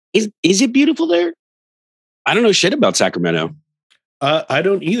Is it beautiful there? I don't know shit about Sacramento. I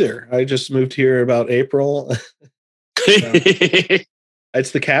don't either. I just moved here about April.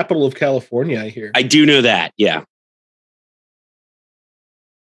 It's the capital of California, I hear. I do know that. Yeah.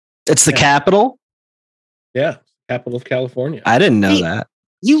 It's the capital? Yeah. Capital of California. I didn't know that.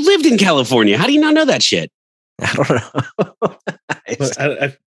 You lived in California. How do you not know that shit? I don't know.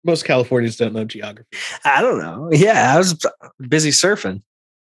 Most Californians don't know geography. I don't know. Yeah, I was busy surfing.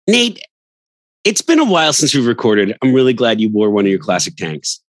 Nate, it's been a while since we've recorded. I'm really glad you wore one of your classic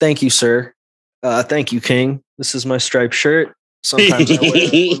tanks. Thank you, sir. Thank you, King. This is my striped shirt. Sometimes I wear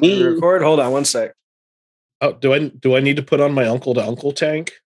it when we record. Hold on one sec. Oh, do I need to put on my uncle to uncle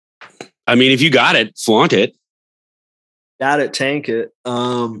tank? I mean, if you got it, flaunt it. Got it, tank it.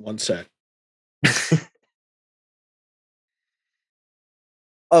 1 sec.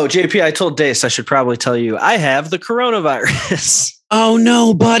 Oh, JP, I told Dace I should probably tell you I have the coronavirus. Oh,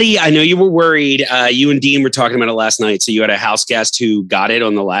 no, buddy. I know you were worried. You and Dean were talking about it last night. So you had a house guest who got it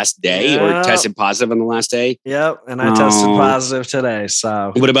on the last day or tested positive on the last day? Yep. And I tested positive today.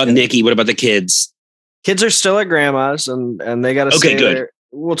 So what about Nikki? What about the kids? Kids are still at grandma's and they got to stay good. there.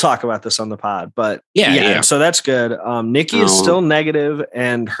 We'll talk about this on the pod, but yeah. So that's good. Nikki is still negative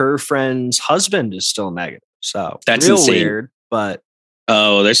and her friend's husband is still negative. So that's real insane. Weird, but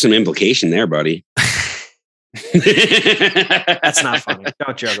oh, there's some implication there, buddy. That's not funny.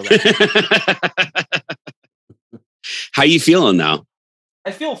 Don't joke about it. How you feeling though?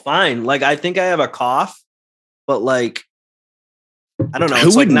 I feel fine. Like I think I have a cough, but like I don't know.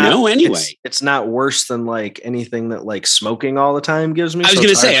 Who would know anyway? It's not worse than like anything that like smoking all the time gives me. I was going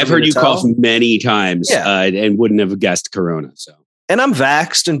to say I've heard you cough many times, and wouldn't have guessed corona. So. And I'm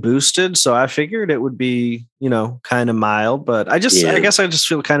vaxxed and boosted, so I figured it would be, kind of mild. But I guess I just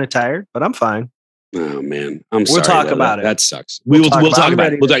feel kind of tired, but I'm fine. Oh man, I'm sorry. We'll talk about it. That sucks. We'll talk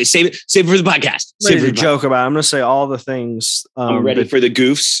about it. We'll talk. Save it for the podcast. Save it for joke about it. I'm going to say all the things. I'm ready for the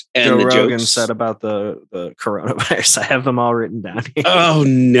goofs and Joe the Rogan jokes. said about the coronavirus. I have them all written down here. Oh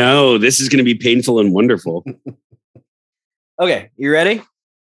no, this is going to be painful and wonderful. Okay, you ready?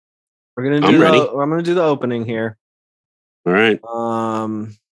 We're gonna do. I'm going to do the opening here. All right.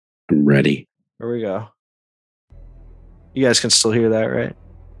 I'm ready. Here we go. You guys can still hear that, right?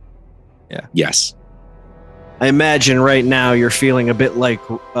 Yeah. Yes. I imagine right now you're feeling a bit like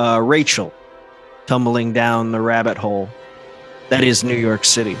Rachel tumbling down the rabbit hole that is New York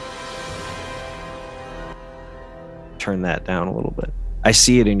City. Turn that down a little bit. I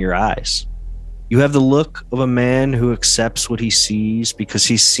see it in your eyes. You have the look of a man who accepts what he sees because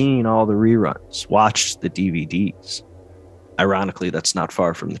he's seen all the reruns, watched the DVDs. Ironically, that's not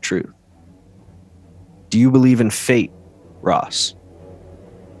far from the truth. Do you believe in fate, Ross?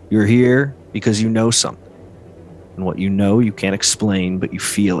 You're here because you know something. And what you know, you can't explain, but you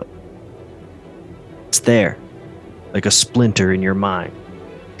feel it. It's there, like a splinter in your mind,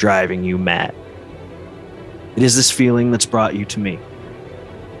 driving you mad. It is this feeling that's brought you to me.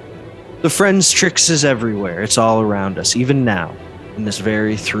 The Friends Tricks is everywhere. It's all around us, even now, in this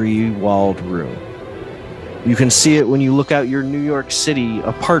very three-walled room. You can see it when you look out your New York City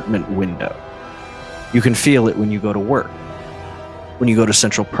apartment window. You can feel it when you go to work, when you go to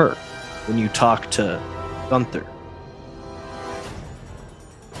Central Perk, when you talk to Gunther.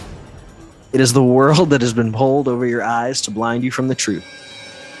 It is the world that has been pulled over your eyes to blind you from the truth,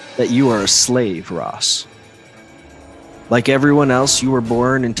 that you are a slave, Ross. Like everyone else, you were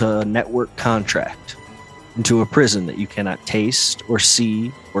born into a network contract, into a prison that you cannot taste or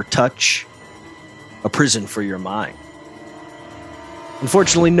see or touch, a prison for your mind.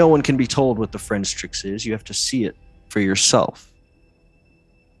 Unfortunately, no one can be told what the Friends Tricks is. You have to see it for yourself.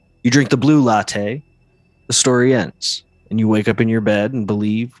 You drink the blue latte, the story ends, and you wake up in your bed and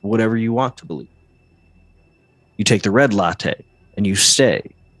believe whatever you want to believe. You take the red latte, and you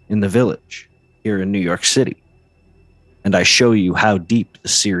stay in the village here in New York City. And I show you how deep the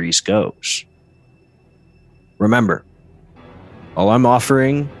series goes. Remember, all I'm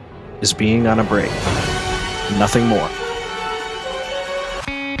offering is being on a break. Nothing more.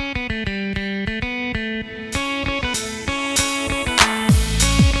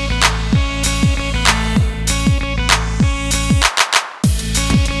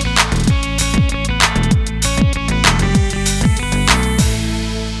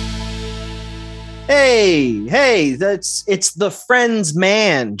 Hey, it's the Friends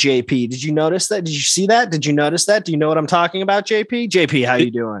man, JP. Did you notice that? Did you see that? Did you notice that? Do you know what I'm talking about, JP? JP, how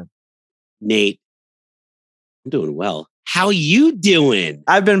you doing? Nate, I'm doing well. How you doing?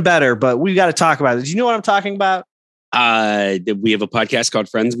 I've been better, but we got to talk about it. Do you know what I'm talking about? We have a podcast called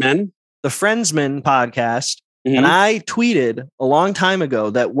Friends Men. The Friendsmen podcast. And I tweeted a long time ago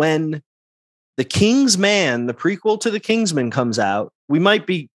that when The King's Man, the prequel to The Kingsman, comes out, we might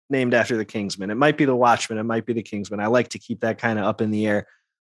be named after The Kingsman. It might be The Watchmen. It might be The Kingsman. I like to keep that kind of up in the air.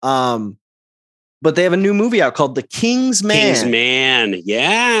 But they have a new movie out called The King's Man. King's Man,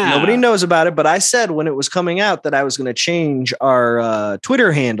 yeah. Nobody knows about it, but I said when it was coming out that I was going to change our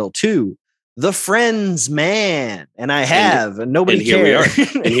Twitter handle to The Friends Man, and I have, and nobody cares.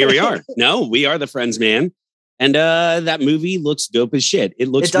 And here we are. No, we are The Friends Man, and that movie looks dope as shit. It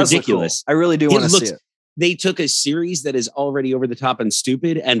looks ridiculous. Look cool. I really do want to see it. They took a series that is already over the top and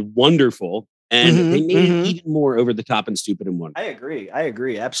stupid and wonderful, and they made it even more over the top and stupid and wonderful. I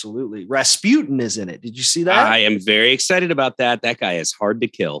agree. Absolutely. Rasputin is in it. Did you see that? I am very excited about that. That guy is hard to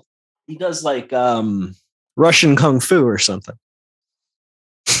kill. He does like Russian Kung Fu or something.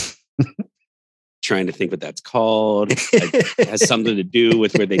 Trying to think what that's called. It has something to do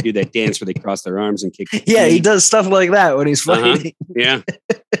with where they do that dance where they cross their arms and kick. Yeah, he does stuff like that when he's fighting. Yeah.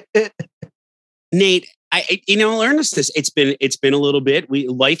 Nate, I learn this. It's been a little bit.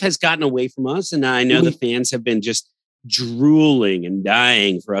 Life has gotten away from us, and I know the fans have been just drooling and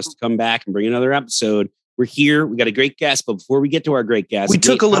dying for us to come back and bring another episode. We're here. We got a great guest, but before we get to our great guest, we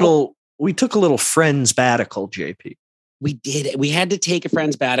took a little friends sabbatical, JP. We did. We had to take a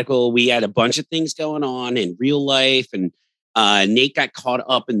friends sabbatical. We had a bunch of things going on in real life, and Nate got caught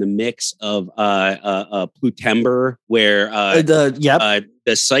up in the mix of Plutember, where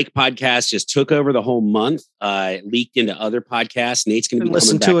the Psych podcast just took over the whole month. It leaked into other podcasts. Nate's going to be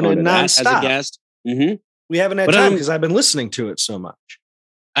listening to it nonstop as a guest. Mm-hmm. We haven't had time because I've been listening to it so much.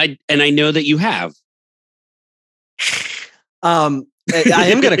 I know that you have. I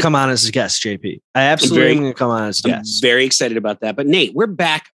am going to come on as a guest, JP. I absolutely am going to come on as a guest. I'm very excited about that. But Nate, we're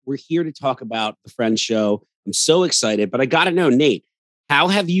back. We're here to talk about the Friends show. I'm so excited, but I got to know, Nate, how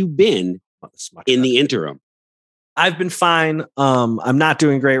have you been in the interim? I've been fine. I'm not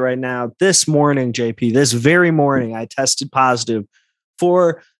doing great right now. This morning, JP, this very morning, I tested positive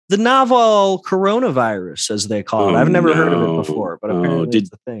for the novel coronavirus, as they call it. I've never heard of it before, but apparently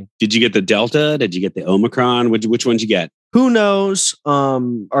it's a thing. Did you get the Delta? Did you get the Omicron? Which one did you get? Who knows?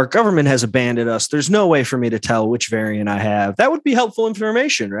 Our government has abandoned us. There's no way for me to tell which variant I have. That would be helpful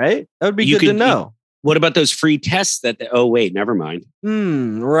information, right? That would be good to know. What about those free tests oh, wait, never mind.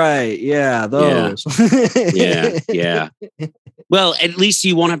 Right. Yeah. Those. Yeah. Well, at least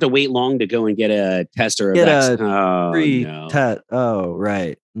you won't have to wait long to go and get a test or a vaccine. Free test. Oh,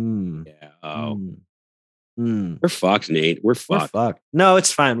 right. Yeah. Oh. We're fucked, Nate. We're fucked. No,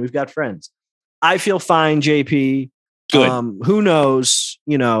 it's fine. We've got friends. I feel fine, JP. Good. Who knows,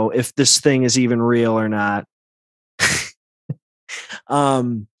 if this thing is even real or not.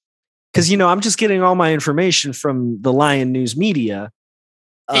 Because, I'm just getting all my information from the Lion News media.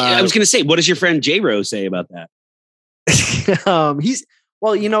 I was going to say, what does your friend J-Ro say about that?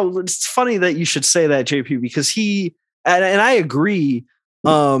 It's funny that you should say that, JP, because and I agree.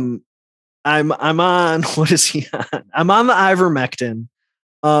 I'm on, what is he on? I'm on the ivermectin.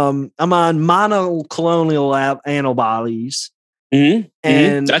 I'm on monoclonal antibodies. And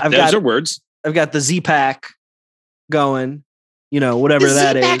those are words. I've got the Z-Pack going. Whatever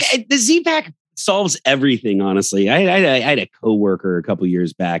that is. The Z-Pack solves everything, honestly. I had a coworker a couple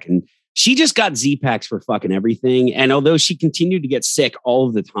years back, and she just got Z-Packs for fucking everything. And although she continued to get sick all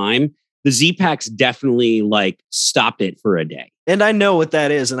of the time, the Z-Packs definitely stopped it for a day. And I know what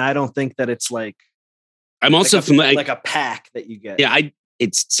that is, and I don't think that it's like. I'm also familiar, like a pack that you get. Yeah,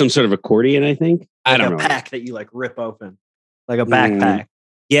 it's some sort of accordion, I think. I don't know. A pack that you rip open, like a backpack.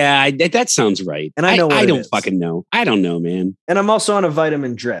 Yeah, that sounds right. And I know I don't fucking know. I don't know, man. And I'm also on a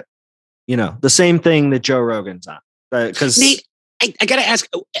vitamin drip. The same thing that Joe Rogan's on. Because Nate, I got to ask,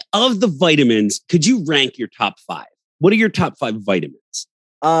 of the vitamins, could you rank your top 5? What are your top 5 vitamins?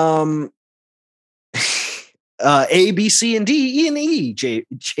 A, B, C, and D, E, and E,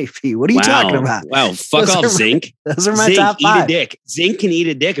 JP. What are you talking about? Wow, fuck off, zinc. Those are my top 5. Eat a dick. Zinc can eat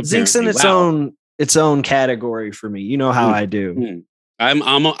a dick, apparently. Zinc's in its own category for me. You know how I do. I'm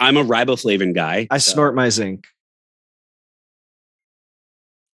a riboflavin guy. I snort my zinc.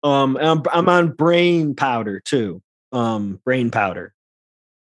 I'm on brain powder too. Brain powder.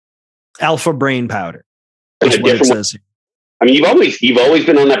 Alpha brain powder. That's what it says. I mean, you've always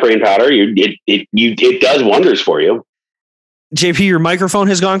been on that brain powder. It does wonders for you. JP, your microphone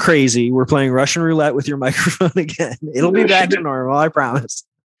has gone crazy. We're playing Russian roulette with your microphone again. It'll be back to normal, I promise.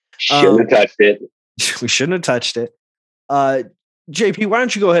 Shouldn't have touched it. We shouldn't have touched it. JP, why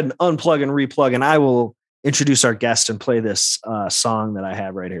don't you go ahead and unplug and replug, and I will introduce our guest and play this song that I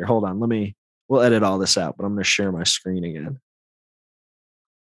have right here. Hold on. We'll edit all this out, but I'm going to share my screen again.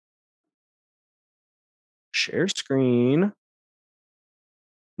 Share screen.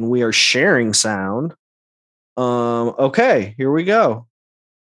 And we are sharing sound. Okay, here we go.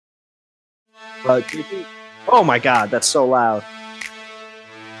 Oh my God, that's so loud.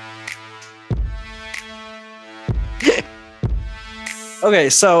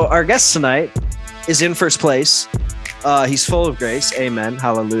 Okay, so our guest tonight is in first place. He's full of grace. Amen.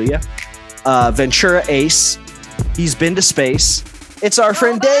 Hallelujah. Ventura Ace. He's been to space. It's our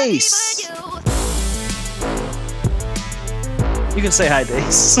friend Dace. You can say hi,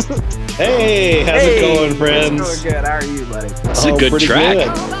 Dace. Hey, how's it going, friends? It's going good. How are you, buddy? It's a good track.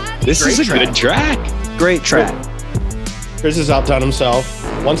 Good. This is a good track. Great track. Chris has outdone himself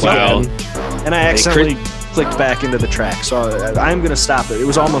once again. And I accidentally clicked back into the track, so I'm going to stop it. It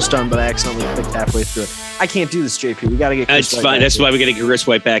was almost done, but I accidentally clicked halfway through it. I can't do this, JP. We got to get Chris It's fine. That's why we got to get Chris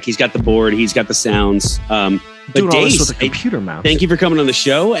White back. He's got the board. He's got the sounds. Doing all this with a computer mouse. Thank you for coming on the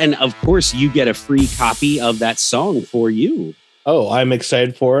show. And of course, you get a free copy of that song for you. Oh, I'm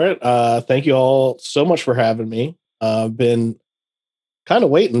excited for it. Thank you all so much for having me. I've been kind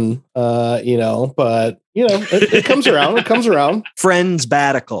of waiting, but it comes around. It comes around. Friends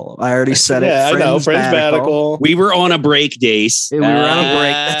Batical. I already said it. Yeah, I know. Friends Batical. We were on a break, Dace. We were on a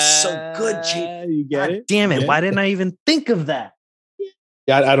break. That's so good, G. You get it? Damn it. Yeah. Why didn't I even think of that?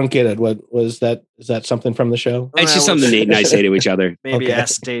 Yeah, I don't get it. What was that? Is that something from the show? It's just something Nate and I say to each other. Maybe Okay.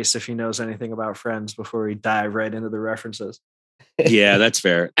 ask Dace if he knows anything about Friends before we dive right into the references. Yeah, that's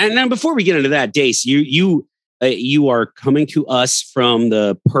fair. And then before we get into that, Dace, you are coming to us from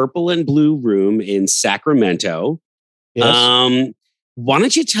the Purple and Blue Room in Sacramento. Yes. Why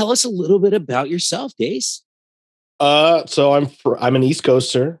don't you tell us a little bit about yourself, Dace? So I'm an East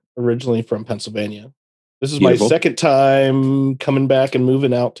Coaster, originally from Pennsylvania. This is Beautiful. my second time coming back and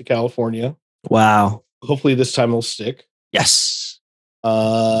moving out to California. Wow. Hopefully this time will stick. Yes.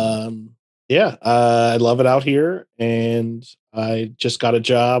 I love it out here, and I just got a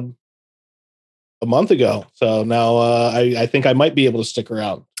job a month ago. So now I think I might be able to stick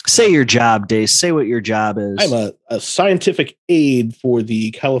around. Say your job, Dace. Say what your job is. I'm a scientific aide for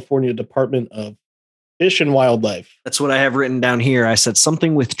the California Department of Fish and Wildlife. That's what I have written down here. I said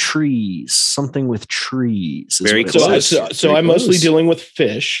something with trees. Something with trees. Very what it close. was. So I'm mostly dealing with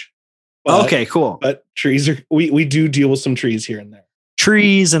fish. But, Okay, cool. But trees are we do deal with some trees here and there.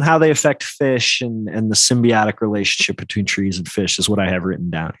 Trees and how they affect fish and the symbiotic relationship between trees and fish is what I have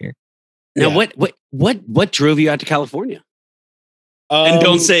written down here. Now, Yeah. what drove you out to California? And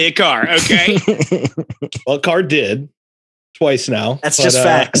don't say a car, okay? Well, car did twice now. That's just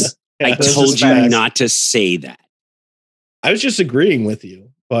facts. Yeah, I that's told just you facts. not to say that. I was just agreeing with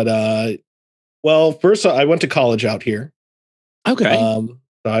you, but well, first I went to college out here. Okay.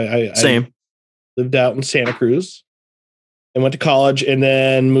 I Same. lived out in Santa Cruz and went to college, and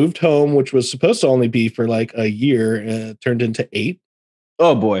then moved home, which was supposed to only be for like a year, turned into 8.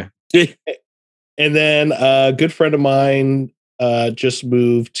 Oh boy. And then a good friend of mine just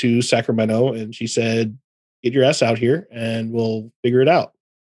moved to Sacramento, and she said, "Get your ass out here, and we'll figure it out."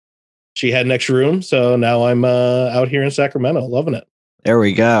 She had an extra room, so now I'm out here in Sacramento, loving it. There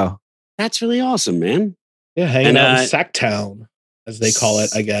we go. That's really awesome, man. Yeah, hanging And, out in Sacktown, as they call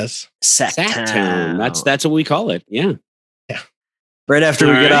it, I guess. Sacktown. That's what we call it. Yeah. Right after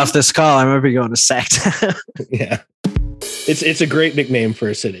we All get right. off this call, I might be going to Sacktown. Yeah, it's a great nickname for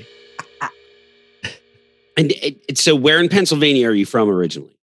a city. And so where in Pennsylvania are you from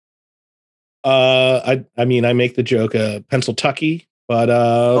originally? I mean, I make the joke, Pennsylvania, but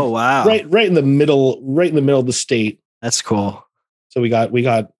Oh wow. right in the middle of the state. That's cool. So we got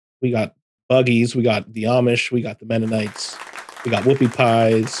buggies, we got the Amish, we got the Mennonites, we got whoopie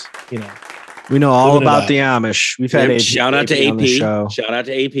pies. You know, We know all Living it about up. the Amish. We've had Shout out to on the show. AP. Shout out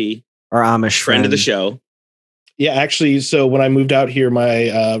to AP. Our Amish Friend of the show. yeah. Actually, so when I moved out here,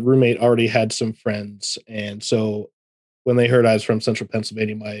 my roommate already had some friends, and so when they heard I was from Central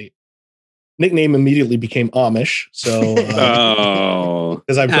Pennsylvania, my nickname immediately became Amish. So Oh.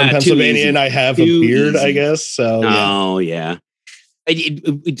 because I'm from too Pennsylvania easy. and I have a Too beard, I easy. guess. So yeah. Oh, yeah.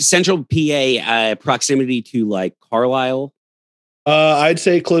 Central PA, proximity to like Carlisle. I'd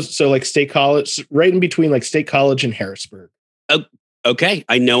say close. So like State College, right in between like State College and Harrisburg. Okay.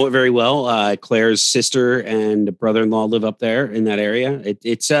 I know it very well. Claire's sister and brother-in-law live up there in that area.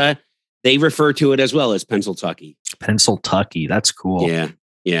 It's they refer to it as well as Pennsylvania. Pennsylvania. That's cool. Yeah.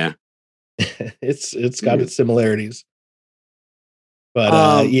 Yeah. It's got its similarities.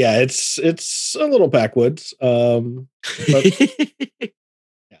 But yeah, it's a little backwoods.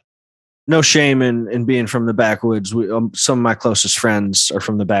 No shame in being from the backwoods. Some of my closest friends are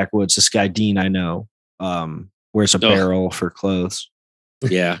from the backwoods. This guy Dean, I know, wears a barrel for clothes.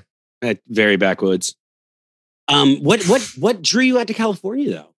 Yeah. Very backwoods. What drew you out to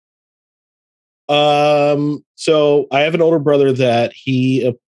California though? So I have an older brother that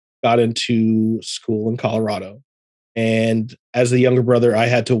he got into school in Colorado, and as the younger brother, I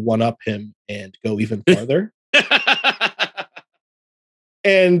had to one up him and go even farther.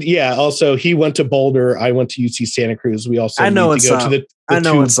 And yeah, also he went to Boulder. I went to UC Santa Cruz. We also need to go to the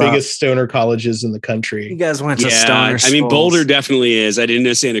two biggest stoner colleges in the country. You guys went to stoner schools. I mean, Boulder definitely is. I didn't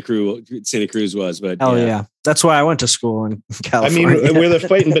know Santa Cruz was, but yeah. That's why I went to school in California. I mean, we're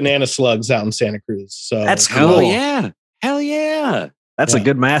fighting banana slugs out in Santa Cruz. So that's cool. Hell yeah. That's a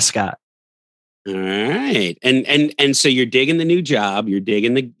good mascot. All right. And so you're digging the new job. You're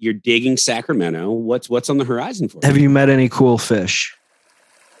digging Sacramento. What's on the horizon for you? Have you met any cool fish?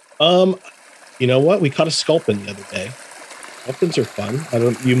 You know what? We caught a sculpin the other day. Sculpins are fun.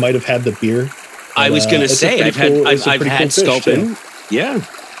 You might have had the beer. But, I was going to say I've had sculpin. Yeah.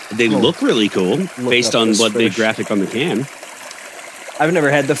 They look really cool based on what the graphic on the can. I've never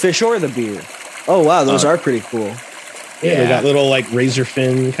had the fish or the beer. Oh wow, those are pretty cool. Yeah, they got little like razor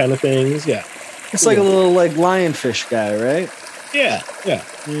fin kind of things. Yeah. It's like a little like lionfish guy, right? Yeah.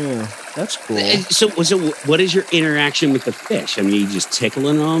 That's cool. So what is your interaction with the fish? I mean, you just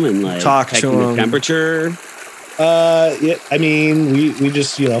tickling them and like talk to them. The temperature. Yeah. I mean, we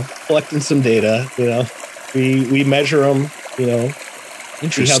just collecting some data. We measure them.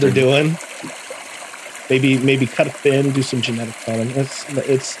 See how they're doing. Maybe cut a fin, do some genetics on them.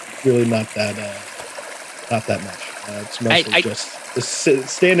 It's really not that much. It's mostly just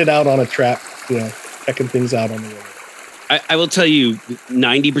standing out on a trap. Checking things out on the river. I will tell you,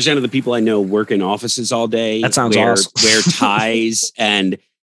 90% of the people I know work in offices all day. That sounds awesome. Wear ties and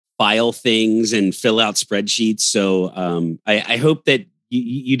file things and fill out spreadsheets. So I hope that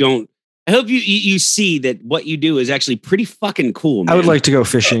you don't. I hope you see that what you do is actually pretty fucking cool, man. I would like to go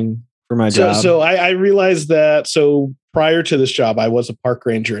fishing for my job. So I realized that. So prior to this job, I was a park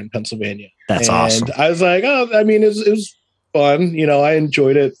ranger in Pennsylvania. That's awesome. I was like, I mean, it was fun. I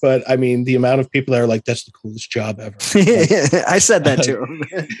enjoyed it, but I mean, the amount of people that are like, that's the coolest job ever. I said that to him.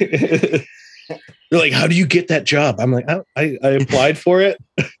 They're like, how do you get that job? I'm like, I applied for it.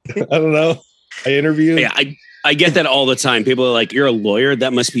 I don't know. I interviewed. Yeah, I get that all the time. People are like, you're a lawyer?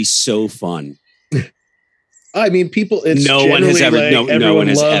 That must be so fun. I mean, people, it's no one has ever, like, no one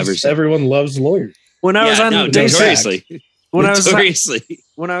has ever said. Everyone loves lawyers. When I was on notoriously. When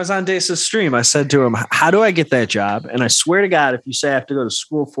I was on Dace's stream, I said to him, how do I get that job? And I swear to God, if you say I have to go to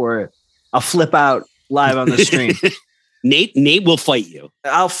school for it, I'll flip out live on the stream. Nate will fight you.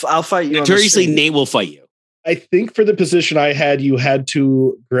 I'll fight you. Notoriously, Nate will fight you. I think for the position I had, you had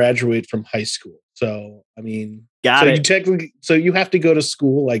to graduate from high school. So, I mean, so you have to go to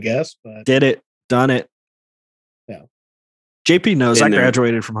school, I guess. But did it, done it. Yeah. JP knows I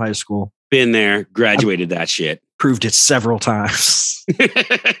graduated from high school. Been there, graduated that shit. Proved it several times.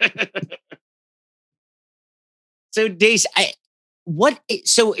 So, Dace,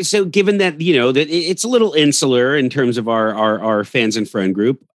 so given that that it's a little insular in terms of our fans and friend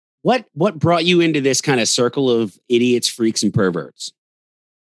group, what brought you into this kind of circle of idiots, freaks, and perverts?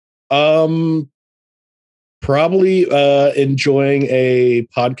 Probably enjoying a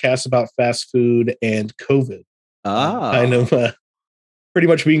podcast about fast food and COVID. Kind of pretty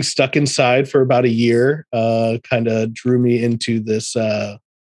much being stuck inside for about a year kind of drew me into this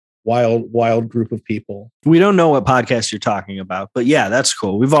wild group of people. We don't know what podcast you're talking about, but yeah, that's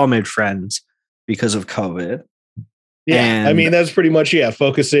cool. We've all made friends because of COVID. Yeah, I mean, that's pretty much,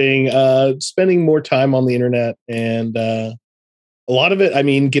 focusing, spending more time on the internet and a lot of it, I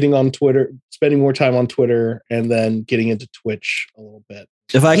mean, getting on Twitter, spending more time on Twitter and then getting into Twitch a little bit.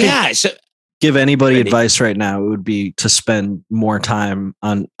 If I could give anybody advice right now, it would be to spend more time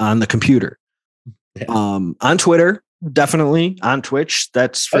on the computer. Yeah. On Twitter, definitely. On Twitch,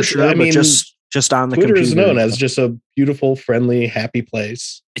 that's for sure. I mean, but just on the Twitter computer. Twitter is known as just a beautiful, friendly, happy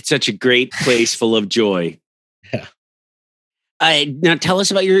place. It's such a great place full of joy. Yeah. Now tell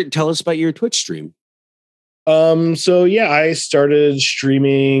us about your Twitch stream. So yeah, I started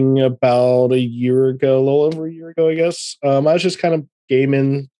streaming about a little over a year ago, I guess. I was just kind of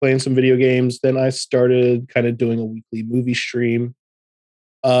gaming, playing some video games. Then I started kind of doing a weekly movie stream.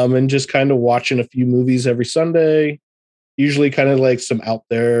 And just kind of watching a few movies every Sunday. Usually kind of like some out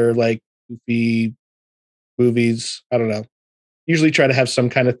there, like goofy movies. I don't know. Usually try to have some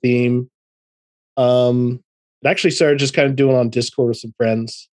kind of theme. It actually started just kind of doing on Discord with some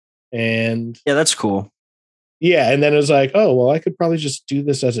friends. And yeah, that's cool. Yeah. And then it was like, oh, well, I could probably just do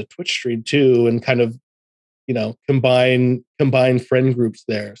this as a Twitch stream too. And kind of, combine friend groups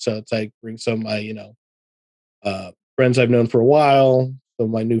there. So it's like bring some of my, friends I've known for a while. Some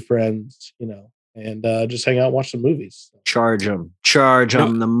of my new friends, and just hang out and watch some movies. Charge them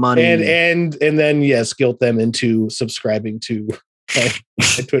the money, and then yes, guilt them into subscribing to my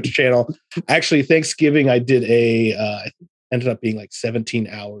Twitch channel. Actually, Thanksgiving I did ended up being like 17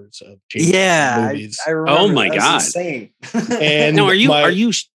 hours of movies. I remember. Oh my God. Insane. And now, are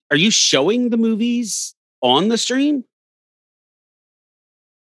you showing the movies on the stream?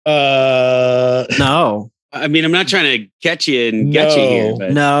 No. I mean, I'm not trying to catch you and get you here,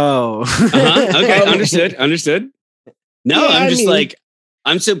 but no. Okay, understood. No, Yeah,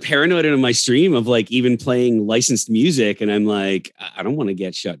 I'm so paranoid in my stream of like even playing licensed music, and I'm like, I don't want to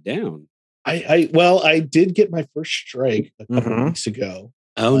get shut down. I did get my first strike a couple of weeks ago.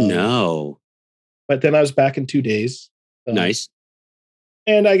 Oh no! But then I was back in 2 days. Nice.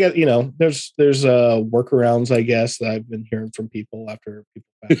 And I get, there's workarounds, I guess, that I've been hearing from people after people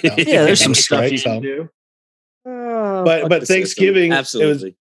found out. Yeah, there's some stuff you can do. But Thanksgiving,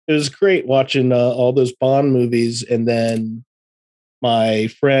 absolutely, it was great watching all those Bond movies, and then my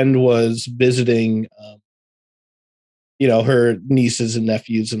friend was visiting, her nieces and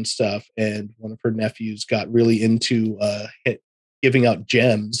nephews and stuff, and one of her nephews got really into giving out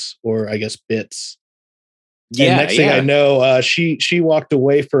gems, or I guess bits. Yeah. And next thing I know, she walked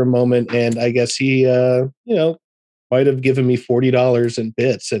away for a moment, and I guess he, might have given me $40 in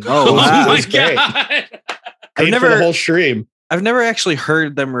bits. And oh my God! I've never the whole stream. I've never actually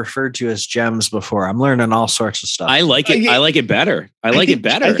heard them referred to as gems before. I'm learning all sorts of stuff. I like it. I like it better. I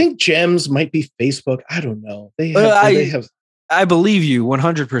think gems might be Facebook. I don't know. They have. I believe you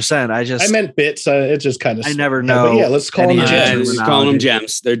 100%. I meant bits. It just kind of. I never know. But yeah, let's call them gems. Let's call them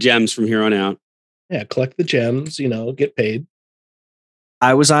gems. They're gems from here on out. Yeah, collect the gems. Get paid.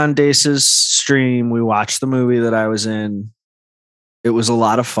 I was on Dace's stream. We watched the movie that I was in. It was a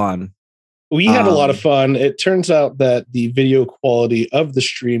lot of fun. We had a lot of fun. It turns out that the video quality of the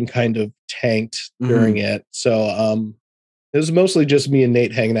stream kind of tanked during it. So it was mostly just me and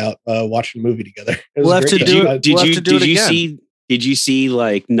Nate hanging out, watching a movie together. We'll have to do it. Did you see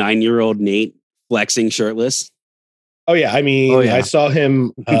like 9-year-old Nate flexing shirtless? Oh yeah. I mean, I saw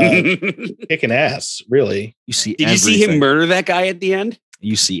him kicking ass, really. Did you see him murder that guy at the end?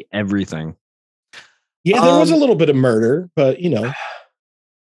 You see everything. Yeah, there was a little bit of murder, but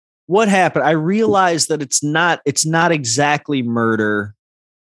what happened? I realized that it's not exactly murder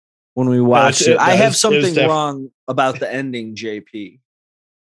when we watched it. I have something wrong about the ending, JP.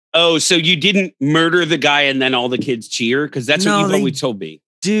 Oh, so you didn't murder the guy and then all the kids cheer? Because that's what you've always told me.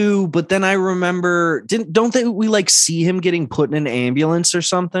 But then I remember, don't we like see him getting put in an ambulance or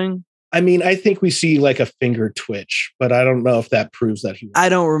something? I mean, I think we see like a finger twitch, but I don't know if that proves that he was. I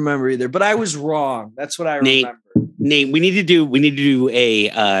don't remember either, but I was wrong. That's what I remember. Nate, we need to do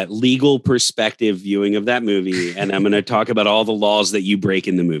a legal perspective viewing of that movie, and I'm going to talk about all the laws that you break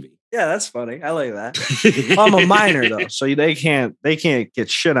in the movie. Yeah, that's funny. I like that. I'm a minor though, so they can't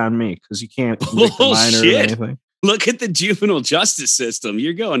get shit on me because you can't convict a minor or anything. Look at the juvenile justice system.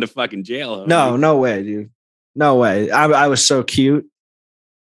 You're going to fucking jail. No way, dude. No way. I was so cute.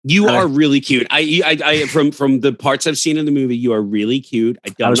 You are really cute. I from the parts I've seen in the movie, you are really cute. I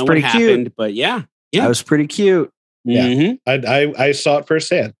don't know what happened, but yeah. I was pretty cute. Yeah, mm-hmm. I saw it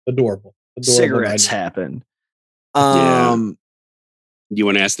firsthand. Adorable. Cigarettes happened. You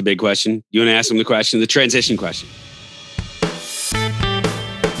want to ask the big question? You want to ask them the transition question?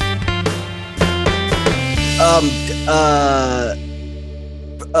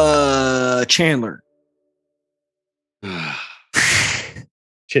 Chandler.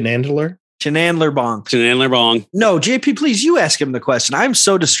 Chandler Bong. No, JP, please, you ask him the question. I'm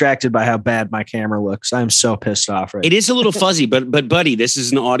so distracted by how bad my camera looks. I'm so pissed off right now. It is a little fuzzy, but buddy, this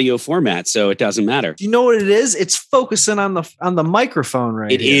is an audio format, so it doesn't matter. Do you know what it is? It's focusing on the microphone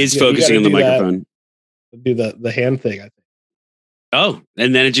right It is focusing on the microphone. Do the hand thing, I think. Oh,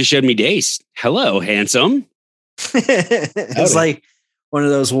 and then it just showed me Dace. Hello, handsome. It's like one of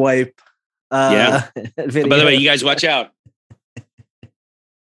those wipe videos. By the way, you guys watch out.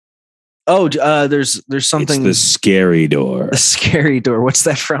 Oh, there's something. It's the scary door. The scary door. What's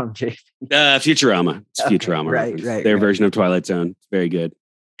that from, JP? Futurama. It's Futurama. Right. Their version of Twilight Zone. It's very good.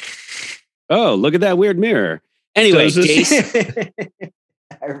 Oh, look at that weird mirror. Anyway, Dace.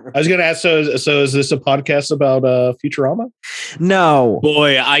 I was going to ask. So is this a podcast about Futurama? No,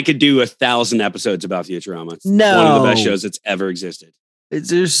 boy, I could do 1,000 episodes about Futurama. It's one of the best shows that's ever existed.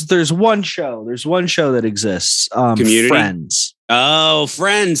 There's one show. There's one show that exists. Community? Friends. Oh,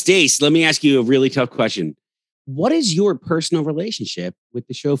 Friends. Dace, let me ask you a really tough question. What is your personal relationship with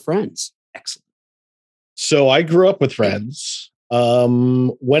the show Friends? Excellent. So I grew up with Friends.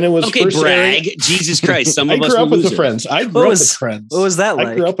 When it was first brag. Jesus Christ. Some of us grew up with losers. the Friends. I grew up with Friends. What was that like?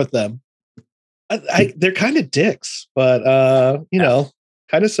 I grew up with them. they're kind of dicks, but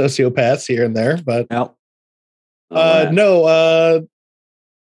kind of sociopaths here and there. But no, I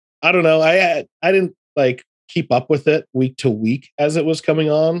don't know. I didn't like keep up with it week to week as it was coming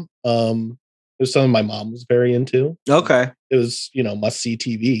on. It was something my mom was very into. Okay, it was must see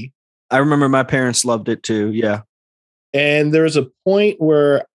TV. I remember my parents loved it too. Yeah, and there was a point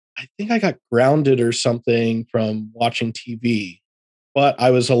where I think I got grounded or something from watching TV. But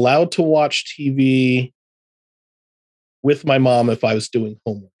I was allowed to watch TV with my mom if I was doing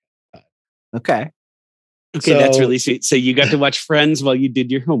homework. Okay, that's really sweet. So you got to watch Friends while you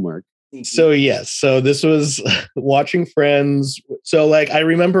did your homework. So yes, so this was watching Friends. So like I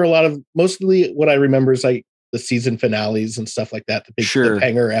remember mostly what I remember is like the season finales and stuff like that, the big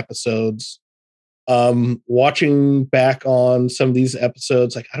cliffhanger episodes. Watching back on some of these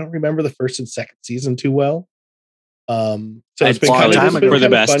episodes, like I don't remember the first and second season too well. So it's been kind of for the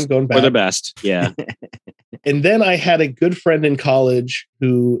best. Fun going back. For the best, yeah. And then I had a good friend in college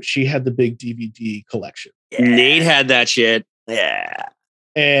she had the big DVD collection. Yeah. Nate had that shit. Yeah.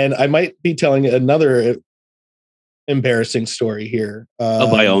 And I might be telling another embarrassing story here.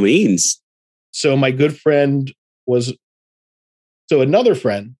 By all means. So my good friend another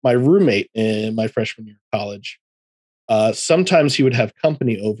friend, my roommate in my freshman year of college. Sometimes he would have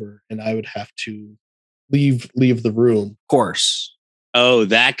company over, and I would have to leave the room. Of course. Oh,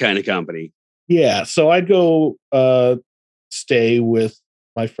 that kind of company. Yeah. So I'd go stay with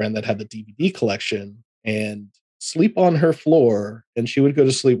my friend that had the DVD collection and sleep on her floor, and she would go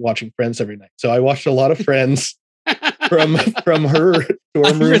to sleep watching Friends every night. So I watched a lot of Friends from her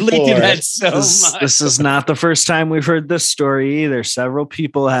dorm room floor. That so much. This is not the first time we've heard this story either. Several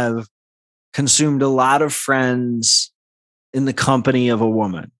people have consumed a lot of Friends in the company of a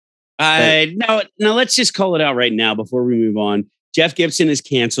woman. Now let's just call it out right now before we move on. Jeff Gibson is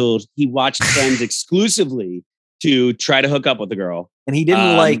canceled. He watched Friends exclusively to try to hook up with the girl. And he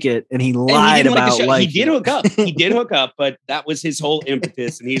didn't like it. And he lied about He did hook up. He did hook up, but that was his whole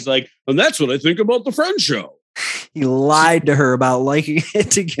impetus. And he's like, and that's what I think about the Friends show. He lied to her about liking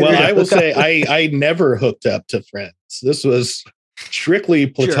it to get Well, I will say I never hooked up to Friends. This was strictly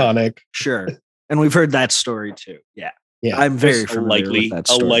platonic. Sure. And we've heard that story too. Yeah. Yeah, I'm very familiar with that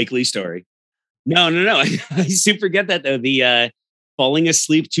story. A likely story. No. I super get that though. The falling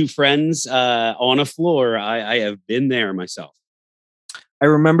asleep to Friends on a floor. I have been there myself. I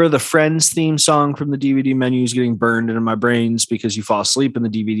remember the Friends theme song from the DVD menus getting burned into my brains because you fall asleep and the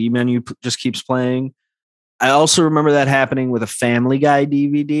DVD menu just keeps playing. I also remember that happening with a Family Guy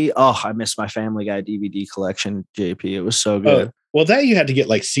DVD. Oh, I miss my Family Guy DVD collection, JP. It was so good. Oh, well, that you had to get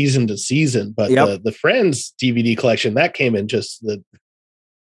like season to season, but the Friends DVD collection, that came in just the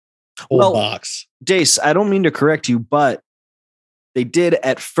whole box. Dace, I don't mean to correct you, but they did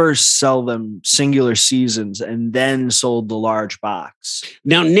at first sell them singular seasons and then sold the large box.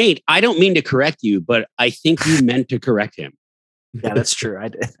 Now, Nate, I don't mean to correct you, but I think you meant to correct him. Yeah, that's true. I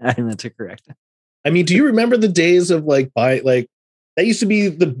did. I meant to correct him. I mean, do you remember the days of that used to be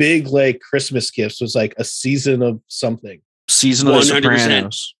the big Christmas gifts was like a season of something. Season of The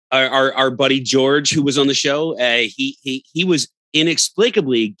Sopranos. Our buddy George, who was on the show, he was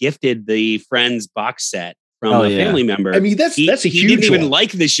inexplicably gifted the Friends box set from a family member. I mean, that's a huge He didn't even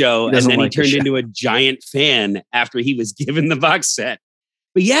like the show, and then he like turned into a giant fan after he was given the box set.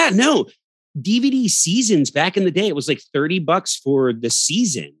 But yeah, no, DVD seasons back in the day, it was like $30 for the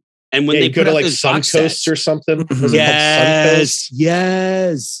season. And when they go to Suncoast or something, yes.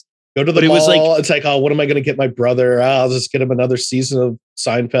 Go to the mall. It's like, oh, what am I going to get my brother? I'll just get him another season of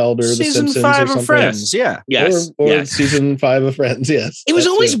Seinfeld or The Simpsons or something. Of Friends, yeah. Yes. Or season 5 of Friends, yes. It was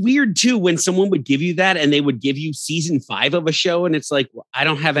always weird, too, when someone would give you that and they would give you season 5 of a show. And it's like, well, I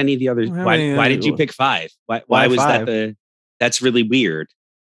don't have any of the others. Why did you pick 5? Why was 5? That's really weird.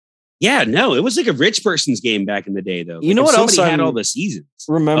 Yeah, no, it was like a rich person's game back in the day, though. You know what else? Somebody had all the seasons.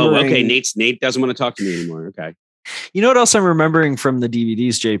 Remembering. Oh, okay. Nate doesn't want to talk to me anymore. Okay. You know what else I'm remembering from the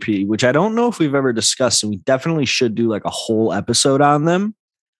DVDs, JP, which I don't know if we've ever discussed, and we definitely should do like a whole episode on them,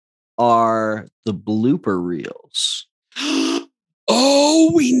 are the blooper reels.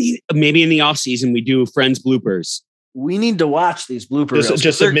 Oh, we need, maybe in the off season, we do Friends bloopers. We need to watch these blooper reels.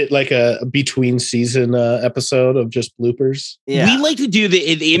 Just submit like a between season episode of just bloopers. Yeah. We like to do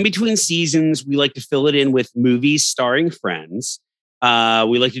the in between seasons. We like to fill it in with movies starring Friends.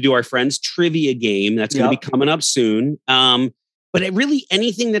 We like to do our Friends trivia game. That's going to be coming up soon. But really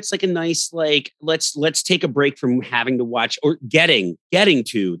anything that's like a nice, let's take a break from having to watch or getting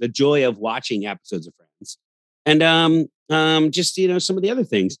to the joy of watching episodes of Friends. And just, some of the other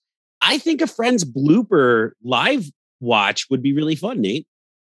things. I think a Friends blooper live watch would be really fun, Nate.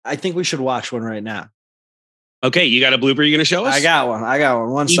 I think we should watch one right now. Okay, you got a blooper you're going to show us? I got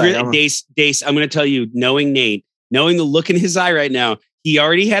one. One second. Dace, I'm going to tell you, knowing Nate, knowing the look in his eye right now, he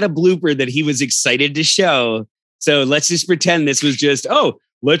already had a blooper that he was excited to show. So let's just pretend this was just,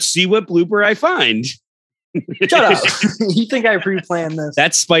 let's see what blooper I find. Shut up. You think I pre-planned this?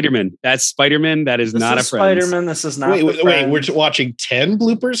 That's Spider-Man. That is not a friend. Spider-Man. This is not. Wait, we're watching 10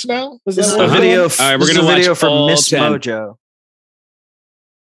 bloopers now? This is a video. All right, we're going to watch video from Miss 10. Mojo.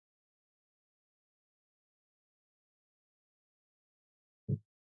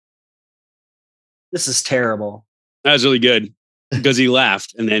 This is terrible. That was really good because he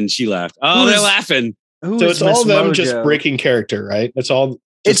laughed and then she laughed. Oh, they're laughing. So it's all them just breaking character, right?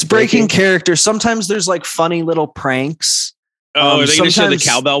 It's breaking character. Sometimes there's like funny little pranks. Oh, are they going to show the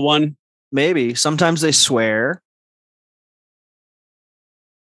cowbell one? Maybe. Sometimes they swear.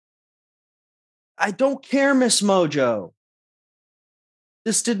 I don't care, Miss Mojo.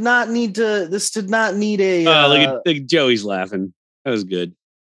 This did not need a. Look at Joey's laughing. That was good.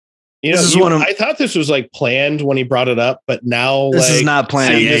 I thought this was like planned when he brought it up, but now this is not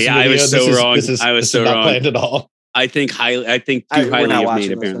planned. I was so wrong. I was so not wrong. Planned at all. I think too highly of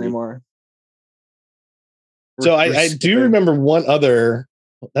Nate apparently. Anymore. So I do remember one other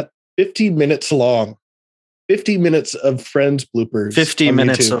that 15 minutes long, 50 minutes of Friends bloopers. 50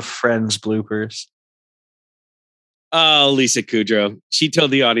 minutes of Friends bloopers. Oh, Lisa Kudrow. She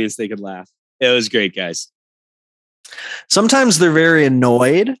told the audience they could laugh. It was great, guys. Sometimes they're very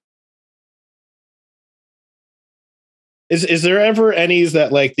annoyed. Is there ever any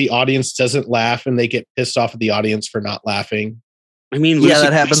that like the audience doesn't laugh and they get pissed off at the audience for not laughing? I mean,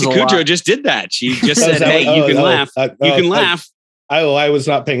 that happens Lisa a lot. Kudrow just did that. She just said, "Hey, you can laugh. You can laugh." I was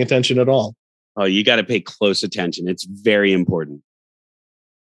not paying attention at all. Oh, you got to pay close attention. It's very important.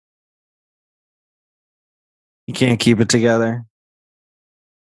 You can't keep it together.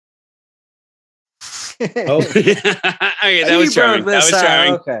 Okay, that was charming. That was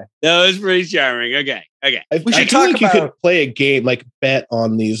charming. Okay. That was pretty charming. Okay. We should talk about. You could play a game like bet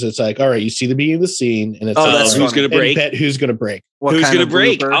on these. It's like, all right, you see the beginning of the scene, and it's that's who's going to break. Bet who's going to break. Who's going to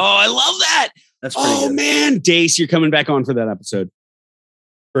break? Blooper? Oh, I love that. That's pretty good. Man, Dace, you're coming back on for that episode.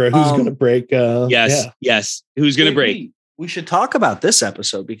 For who's going to break? Yes. Who's going to break? We should talk about this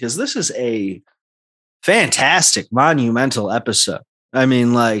episode because this is a fantastic, monumental episode. I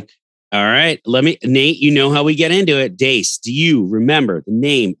mean, like. All right, Nate, you know how we get into it. Dace, do you remember the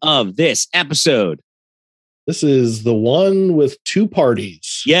name of this episode? This is the one with two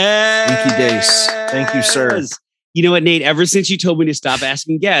parties. Yeah. Thank you, Dace. Thank you, sir. You know what, Nate? Ever since you told me to stop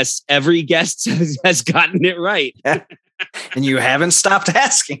asking guests, every guest has gotten it right. And you haven't stopped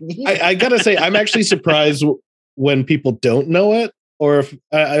asking. I got to say, I'm actually surprised when people don't know it, or if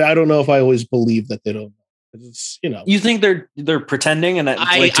I don't know if I always believe that they don't know. It's, you think they're pretending, and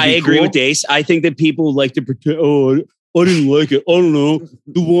I agree with Dace. I think that people like to pretend. Oh, I didn't like it. I don't know.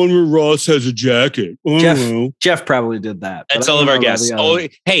 The one where Ross has a jacket. Jeff probably did that. That's all of our guests.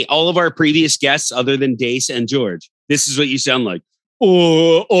 Hey, all of our previous guests, other than Dace and George, this is what you sound like.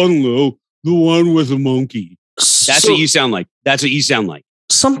 Oh, I don't know. The one with a monkey. That's what you sound like. That's what you sound like.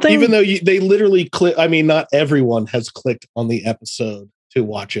 Something. Even though they literally click. I mean, not everyone has clicked on the episode to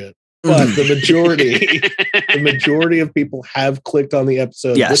watch it. But the majority of people have clicked on the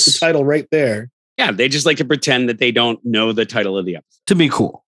episode with the title right there. Yeah, they just like to pretend that they don't know the title of the episode. To be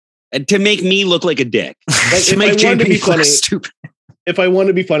cool. And to make me look like a dick. To make JP look stupid. If I want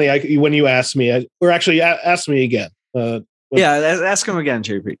to be funny, when you ask me, ask me again. Ask him again,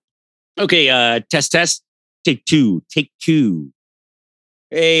 JP. Okay, test. Take two.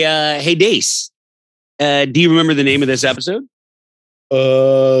 Hey, Dace. Do you remember the name of this episode?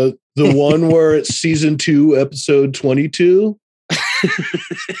 The one where it's season 2, episode 22.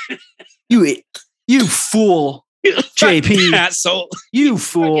 You fool, JP. Asshole. You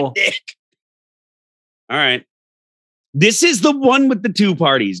fool. All right. This is the one with the two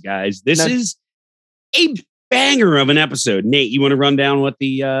parties, guys. This is a banger of an episode. Nate, you want to run down what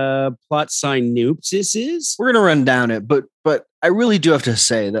the plot synopsis is? We're going to run down it, but I really do have to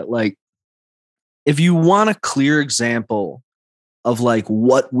say that, like, if you want a clear example of like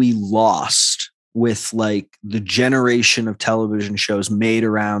what we lost with like the generation of television shows made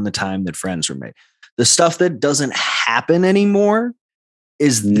around the time that Friends were made, the stuff that doesn't happen anymore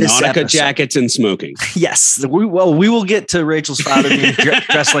is this Nautica episode. Jackets and smoking. Yes. We will get to Rachel's father being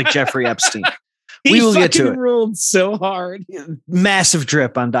dressed like Jeffrey Epstein. We will get to it. Ruled so hard. Massive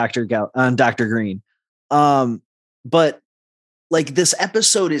drip on Dr. Green. But like this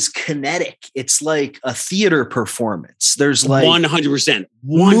episode is kinetic. It's like a theater performance. There's like 100%,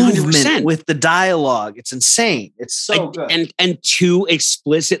 movement with the dialogue. It's insane. It's so good. And two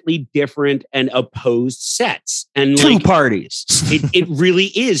explicitly different and opposed sets, and two parties. it really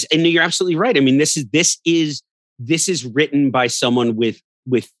is. And you're absolutely right. I mean, this is written by someone with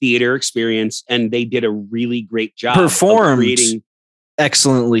theater experience, and they did a really great job. Performed creating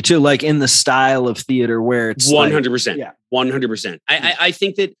excellently too, like in the style of theater where it's 100%. 100%. I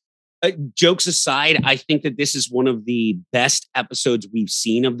think that jokes aside, I think that this is one of the best episodes we've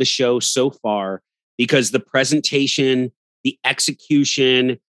seen of the show so far, because the presentation, the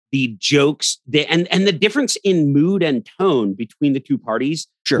execution, the jokes, and the difference in mood and tone between the two parties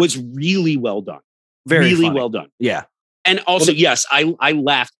was really well done. Very really funny. well done. Yeah. And also, yes, I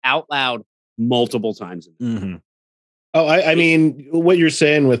laughed out loud multiple times. Mm-hmm. Oh, I mean, what you're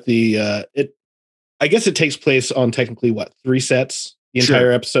saying with the I guess it takes place on technically 3 sets the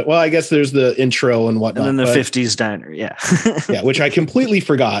entire episode. Well, I guess there's the intro and whatnot, and then the 50s diner, yeah, which I completely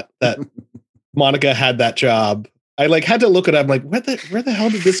forgot that Monica had that job. I had to look it up. I'm like, where the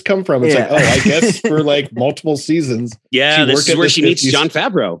hell did this come from? It's like, oh, I guess for multiple seasons. Yeah, this is where she meets Jon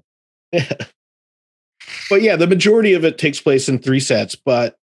Favreau. But yeah, the majority of it takes place in 3 sets,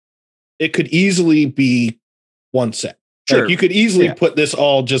 but it could easily be 1 set. Sure. You could easily put this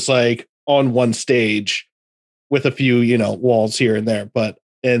all just on one stage with a few, walls here and there,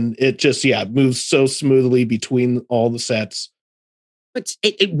 and it just, moves so smoothly between all the sets. But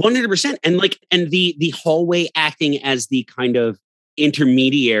it 100%. And the hallway acting as the kind of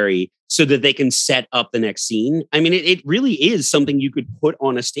intermediary so that they can set up the next scene. I mean, it really is something you could put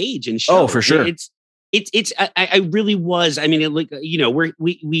on a stage and show. Oh, for sure. I really was. I mean,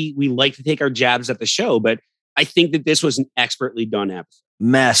 we like to take our jabs at the show, but I think that this was an expertly done episode.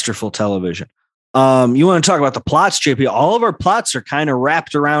 Masterful television. You want to talk about the plots, JP? All of our plots are kind of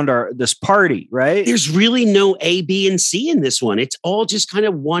wrapped around this party, right? There's really no A, B, and C in this one. It's all just kind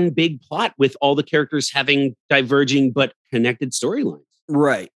of one big plot with all the characters having diverging but connected storylines.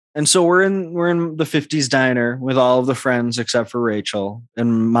 Right. And so we're in the 50s diner with all of the friends except for Rachel,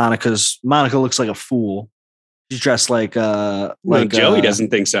 and Monica looks like a fool. She's dressed like Joey doesn't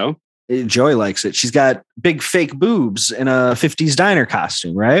think so. Joey likes it. She's got big fake boobs in a 50s diner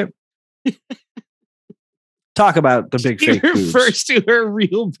costume, right? Talk about the big fake boobs. She refers to her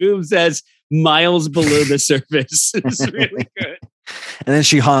real boobs as miles below the surface. It's really good. And then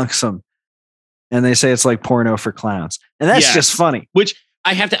she honks them, and they say it's like porno for clowns, and that's just funny. Which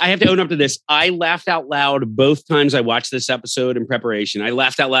I have to own up to this. I laughed out loud both times I watched this episode in preparation. I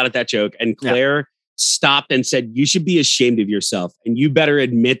laughed out loud at that joke, and Claire stopped and said, "You should be ashamed of yourself, and you better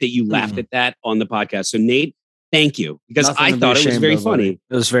admit that you laughed at that on the podcast." So Nate, thank you, because I thought it was very funny.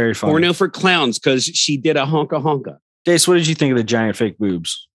 It was very funny. Porno for clowns, because she did a honka honka. Dace, what did you think of the giant fake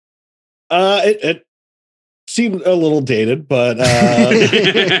boobs? It seemed a little dated, but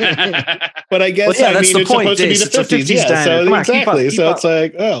but I guess that's the point. Supposed to be the 50s. Yeah, so exactly. So it's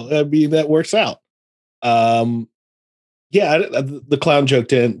like, I mean, that works out. The clown joke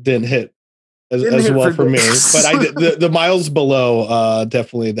didn't hit as well for me, but I did, the miles below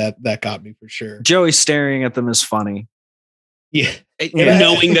definitely that got me for sure. Joey staring at them is funny. Yeah,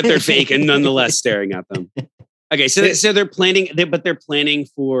 knowing that they're fake and nonetheless staring at them. Okay, so they're planning, but they're planning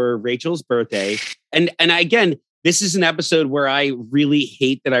for Rachel's birthday, and again, this is an episode where I really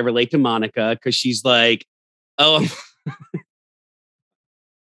hate that I relate to Monica, because she's like, oh.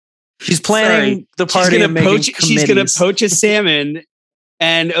 She's planning the party. She's going to poach a salmon.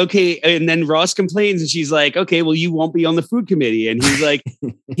 And then Ross complains, and she's like, okay, well, you won't be on the food committee. And he's like,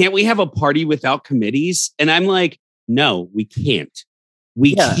 can't we have a party without committees? And I'm like, no, we can't.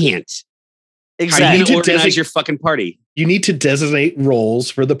 We can't. Exactly. How are you going to organize your fucking party? You need to designate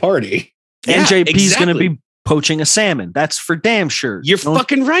roles for the party. And JP's going to be poaching a salmon. That's for damn sure. You're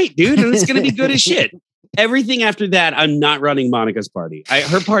fucking right, dude. And it's going to be good as shit. Everything after that, I'm not running Monica's party.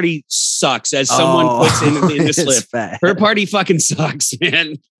 Her party sucks, as someone puts in the slip. Her party fucking sucks,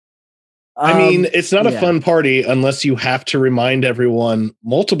 man. I mean, it's not a fun party unless you have to remind everyone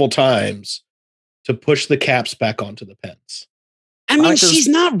multiple times to push the caps back onto the pens. I mean, she's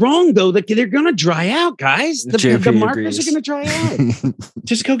not wrong, though. They're going to dry out, guys. The markers are going to dry out.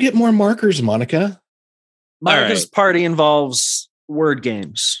 Just go get more markers, Monica. Monica's party involves word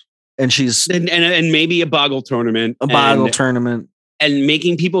games. And she's and maybe a boggle tournament. Tournament. And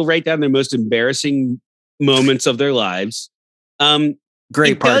making people write down their most embarrassing moments of their lives.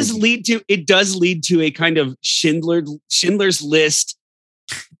 Great party. It does lead to a kind of Schindler's List,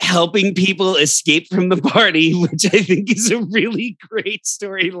 helping people escape from the party, which I think is a really great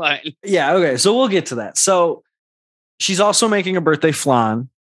storyline. Yeah, okay. So we'll get to that. So She's also making a birthday flan.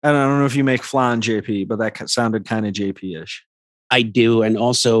 And I don't know if you make flan, JP, but that sounded kind of JP-ish. I do. And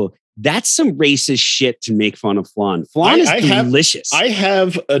also, that's some racist shit to make fun of flan. Flan is delicious. I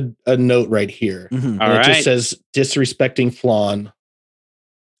have a note right here. Mm-hmm. And it just says disrespecting flan.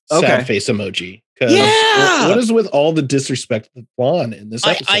 Sad face emoji. Yeah. What is with all the disrespect of flan in this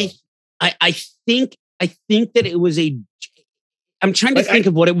episode? I think that it was I'm trying to think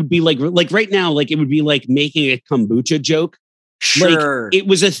of what it would be like. Like right now, like it would be like making a kombucha joke. Sure. Like, it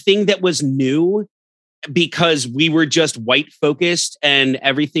was a thing that was new because we were just white focused and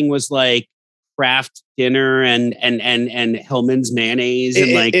everything was like Kraft dinner and Hellman's mayonnaise. And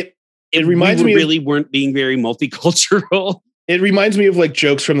it reminds me really weren't being very multicultural. It reminds me of like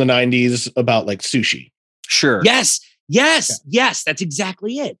jokes from the 90s about like sushi. Sure. Yes. That's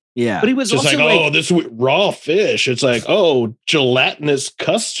exactly it. Yeah. But it was just also like, oh, this raw fish. It's like, oh, gelatinous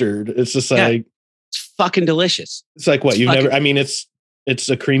custard. It's just like, it's fucking delicious. It's like what it's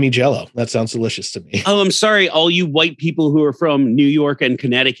a creamy Jello. That sounds delicious to me. Oh, I'm sorry, all you white people who are from New York and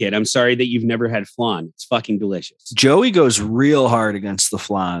Connecticut. I'm sorry that you've never had flan. It's fucking delicious. Joey goes real hard against the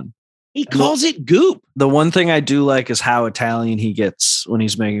flan. He calls it goop. The one thing I do like is how Italian he gets when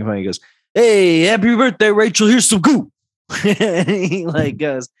he's making fun. He goes, "Hey, happy birthday, Rachel. Here's some goop." He like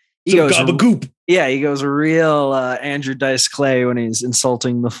goes, goop. Yeah, he goes real Andrew Dice Clay when he's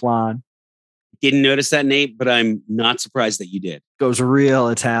insulting the flan. Didn't notice that, Nate, but I'm not surprised that you did. Goes real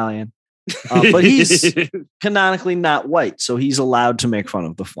Italian. But he's canonically not white, so he's allowed to make fun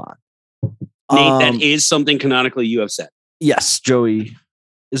of the flan. Nate, that is something canonically you have said. Yes, Joey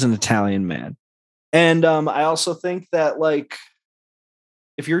is an Italian man. And I also think that, like,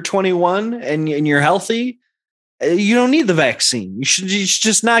 if you're 21 and you're healthy, you don't need the vaccine. You should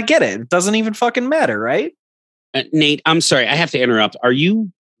just not get it. It doesn't even fucking matter, right? Nate, I'm sorry. I have to interrupt. Are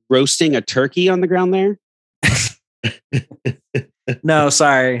you roasting a turkey on the ground there? No,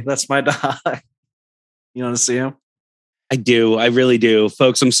 sorry. That's my dog. You want to see him? I do. I really do.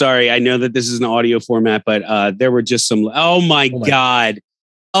 Folks, I'm sorry. I know that this is an audio format, but there were just some... Oh my God.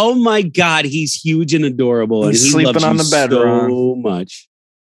 Oh my God. He's huge and adorable. He's and he sleeping loves on the bed so much.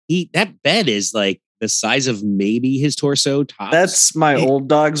 That bed is like the size of maybe his torso tops. That's my old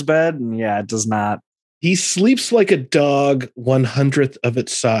dog's bed. And yeah, it does not. He sleeps like a dog 1/100th of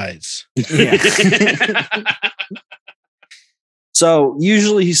its size. Yeah. So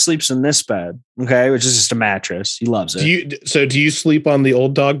usually he sleeps in this bed, okay, which is just a mattress. He loves it. Do you sleep on the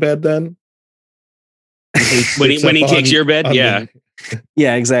old dog bed then? when he takes your bed? Yeah.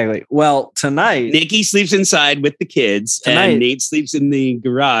 Yeah, exactly. Well, tonight Nikki sleeps inside with the kids, and Nate sleeps in the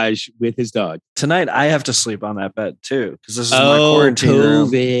garage with his dog. Tonight I have to sleep on that bed too, because this is my quarantine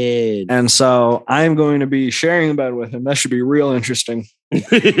room. And so I'm going to be sharing a bed with him. That should be real interesting.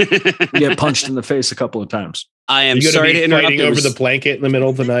 Get punched in the face a couple of times. I am sorry to interrupt. Fighting over the blanket in the middle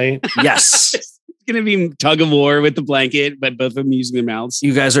of the night. Yes. It's going to be tug of war with the blanket, but both of them using their mouths.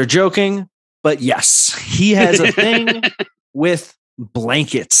 You guys are joking, but yes, he has a thing with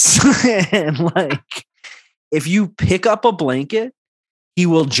blankets. And like, if you pick up a blanket, he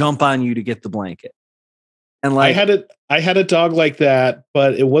will jump on you to get the blanket. And like, I had a dog like that,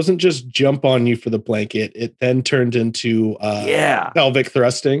 but it wasn't just jump on you for the blanket. It then turned into pelvic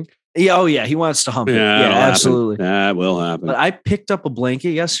thrusting. Yeah, oh yeah, he wants to hump it. Yeah, absolutely. That will happen. But I picked up a blanket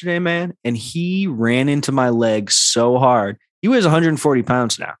yesterday, man, and he ran into my leg so hard. He weighs 140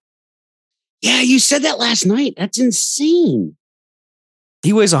 pounds now. Yeah, you said that last night. That's insane.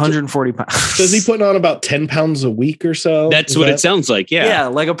 He weighs 140 pounds. So is he putting on about 10 pounds a week or so? That's what it sounds like. Yeah. Yeah,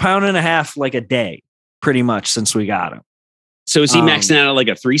 like 1.5 pounds like a day, pretty much, since we got him. So is he maxing out at like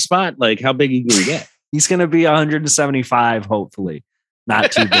a 3 spot? Like, how big are you going to get? He's going to be 175, hopefully.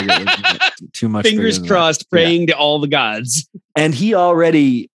 Not too big. Too much. Fingers crossed, praying to all the gods. And he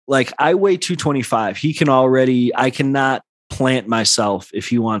already, like, I weigh 225. I cannot plant myself if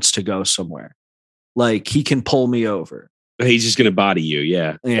he wants to go somewhere. Like, he can pull me over. He's just going to body you.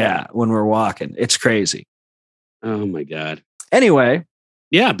 Yeah. Yeah. When we're walking. It's crazy. Oh my God. Anyway.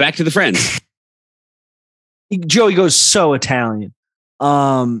 Yeah. Back to the friends. Joey goes so Italian.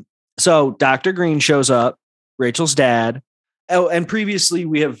 So Dr. Green shows up, Rachel's dad. Oh, and previously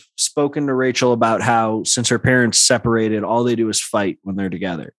we have spoken to Rachel about how since her parents separated, all they do is fight when they're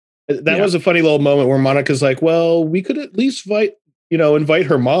together. That was a funny little moment where Monica's like, well, we could at least invite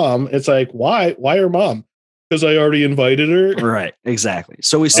her mom. It's like, why her mom? Because I already invited her. Right. Exactly.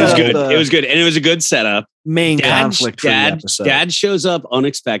 So we set up it was good. And it was a good setup. Conflict for the episode. Dad shows up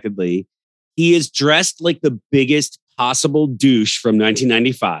unexpectedly. He is dressed like the biggest possible douche from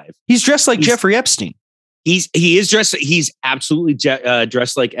 1995. He's dressed like Jeffrey Epstein. He is dressed. He's absolutely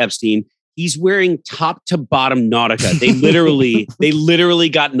dressed like Epstein. He's wearing top to bottom Nautica. They literally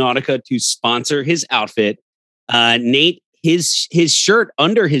got Nautica to sponsor his outfit. Nate, his shirt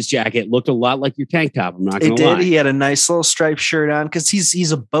under his jacket looked a lot like your tank top. I'm not going to lie. He had a nice little striped shirt on because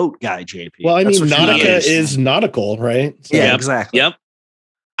he's a boat guy, JP. Well, I mean, Nautica is nautical, right? So, yeah, exactly. Yep.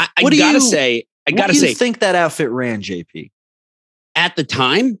 I gotta say, what do you think that outfit ran, JP? At the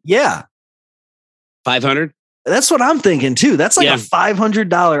time? Yeah. 500. That's what I'm thinking too. That's like a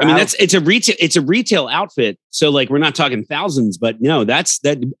 $500. I mean, it's a retail outfit. So like, we're not talking thousands, but no, that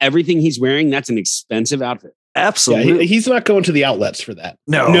everything he's wearing, that's an expensive outfit. Absolutely. Yeah, he's not going to the outlets for that.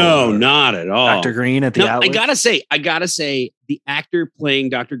 No, not at all. Dr. Green at the outlets. I gotta say, the actor playing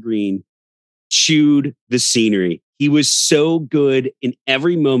Dr. Green chewed the scenery. He was so good in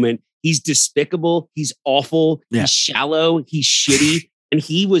every moment. He's despicable. He's awful. Yeah. He's shallow. He's shitty. And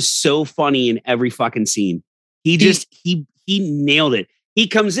he was so funny in every fucking scene. He nailed it. He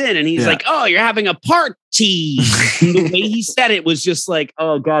comes in and he's like, "Oh, you're having a party." And the way he said it was just like,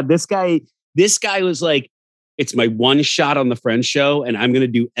 "Oh God, this guy was like, it's my one shot on the Friends show, and I'm going to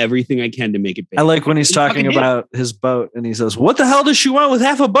do everything I can to make it big." I like when he's talking about his boat and he says, "What the hell does she want with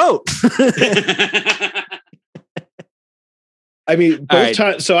half a boat?" I mean, both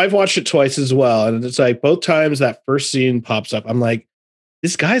times. So I've watched it twice as well. And it's like both times that first scene pops up, I'm like,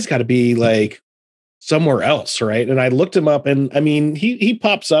 this guy's got to be like somewhere else, right? And I looked him up, and I mean, he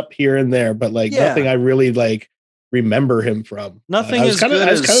pops up here and there, but like nothing I really like remember him from. Nothing. I was kind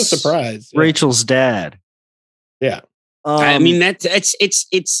of surprised. Rachel's dad. Yeah. I mean,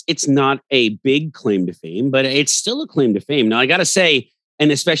 it's not a big claim to fame, but it's still a claim to fame. Now, I got to say, and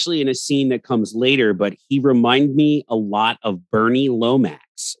especially in a scene that comes later, but he reminded me a lot of Bernie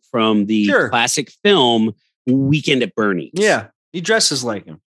Lomax from the classic film Weekend at Bernie's. Yeah. He dresses like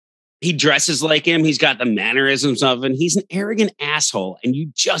him. He's got the mannerisms of him. He's an arrogant asshole, and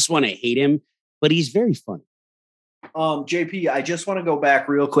you just want to hate him, but he's very funny. JP, I just want to go back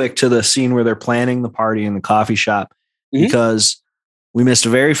real quick to the scene where they're planning the party in the coffee shop because we missed a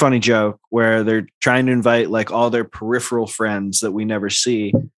very funny joke where they're trying to invite like all their peripheral friends that we never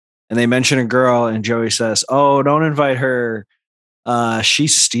see. And they mention a girl and Joey says, "Oh, don't invite her. She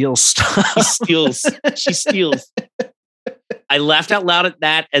steals stuff." She steals. I laughed out loud at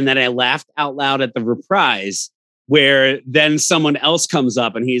that. And then I laughed out loud at the reprise where then someone else comes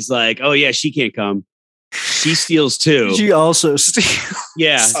up and he's like, "Oh yeah, she can't come. She steals too." She also steals.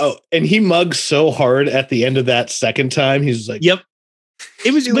 Yeah. Oh, and he mugs so hard at the end of that second time. He's like, "Yep."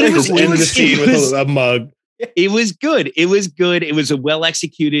 It was with a mug. It was good. It was good. It was a well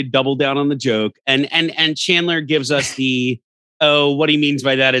executed double down on the joke. And Chandler gives us the, "Oh, what he means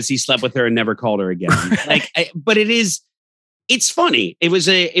by that is he slept with her and never called her again." But it's funny. I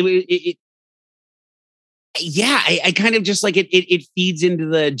kind of just like it. It feeds into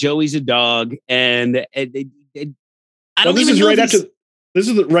the Joey's a dog, and I don't even know. This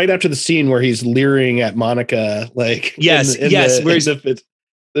is right after the scene where he's leering at Monica. Like, yes. There's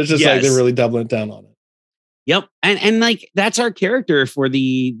just like they're really doubling down on it. Yep, and like that's our character for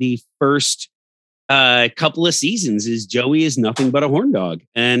the first couple of seasons is Joey is nothing but a horn dog,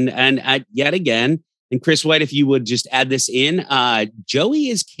 and yet again. And Chris White, if you would just add this in, Joey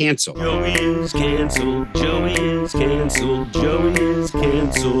is canceled. Joey is canceled. Joey is canceled. Joey is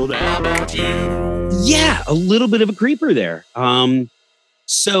canceled. How about you? Yeah, a little bit of a creeper there.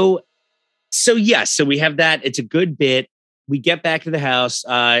 So we have that. It's a good bit. We get back to the house.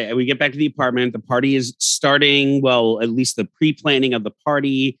 We get back to the apartment. The party is starting. Well, at least the pre-planning of the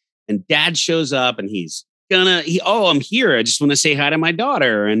party. And Dad shows up, and I'm here. I just want to say hi to my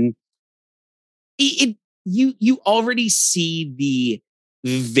daughter. And you already see the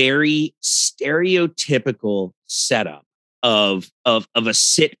very stereotypical setup of a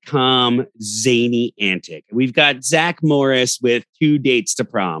sitcom zany antic. We've got Zach Morris with 2 dates to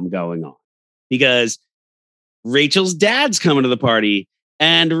prom going on because Rachel's dad's coming to the party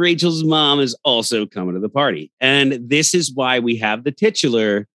and Rachel's mom is also coming to the party. And this is why we have the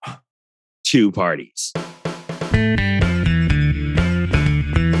titular 2 parties.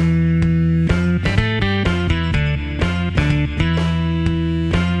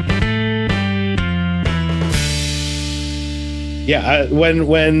 Yeah, when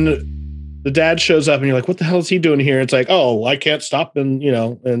the dad shows up and you're like, "What the hell is he doing here?" It's like, "Oh, I can't stop," and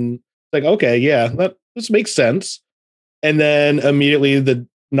like, okay, yeah, this makes sense. And then immediately the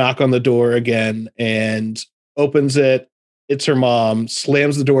knock on the door again and opens it. It's her mom,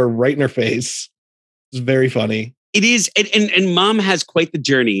 slams the door right in her face. It's very funny. It is, and mom has quite the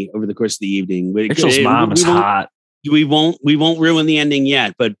journey over the course of the evening. Rachel's mom is hot. We won't ruin the ending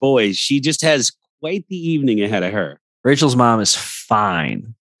yet, but boy, she just has quite the evening ahead of her. Rachel's mom is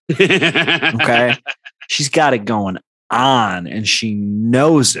fine. Okay. She's got it going on and she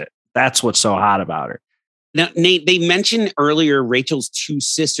knows it. That's what's so hot about her. Now, Nate, they mentioned earlier Rachel's two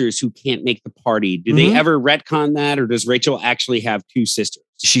sisters who can't make the party. Do they ever retcon that, or does Rachel actually have two sisters?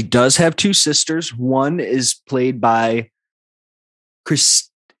 She does have two sisters. One is played by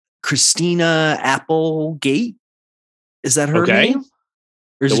Christina Applegate. Is that her name?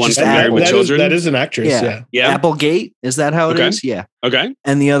 Or is The it one just from Married with Children? That is an actress. Yeah. Applegate. Is that how it is? Yeah. Okay.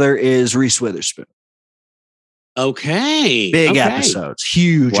 And the other is Reese Witherspoon. Okay. Big episodes.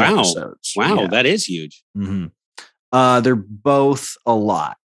 Huge episodes. Wow. That is huge. They're both a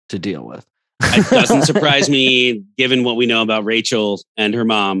lot to deal with. It doesn't surprise me given what we know about Rachel and her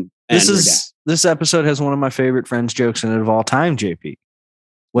mom and her dad. This episode has one of my favorite Friends jokes in it of all time, JP.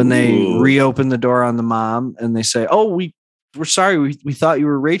 When they reopen the door on the mom and they say, "Oh, we're sorry. We thought you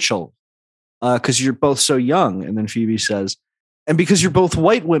were Rachel because you're both so young." And then Phoebe says, "And because you're both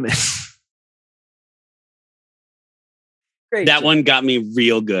white women." Great. That one got me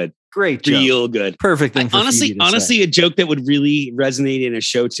real good. Great joke. Real good. Perfect thing for honestly, a joke that would really resonate in a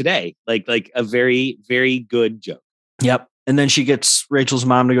show today. Like a very, very good joke. Yep. And then she gets Rachel's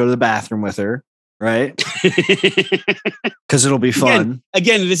mom to go to the bathroom with her, right? Because it'll be fun.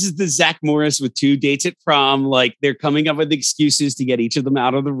 Again, this is the Zach Morris with 2 dates at prom. Like they're coming up with excuses to get each of them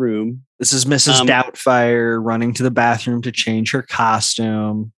out of the room. This is Mrs. Doubtfire running to the bathroom to change her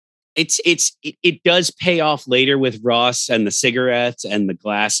costume. It does pay off later with Ross and the cigarettes and the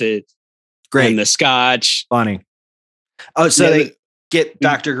glasses. Great. And the scotch. Funny. Oh, so they get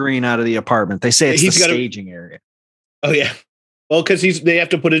Dr. Green out of the apartment. They say it's the staging area. Oh yeah. Well, because they have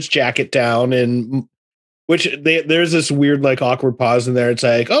to put his jacket down, and there's this weird like awkward pause in there. It's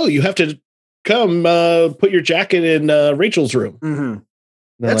like, oh, you have to come put your jacket in Rachel's room. Mm-hmm.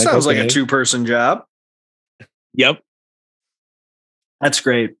 That sounds like a 2-person job. Yep. That's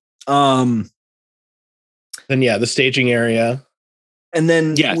great. Then the staging area. And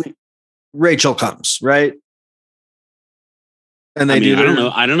then Rachel comes, right? And they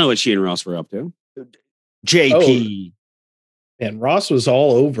I don't know what she and Ross were up to. JP. And Ross was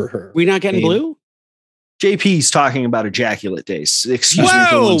all over her. We not getting blue? JP's talking about ejaculate days. Excuse me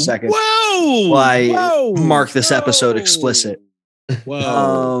for 1 second. Whoa! Why mark this episode explicit?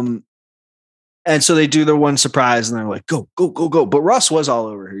 Whoa. And so they do their one surprise and they're like, go, go, go, go. But Ross was all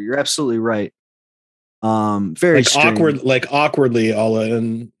over her. You're absolutely right. Very awkwardly all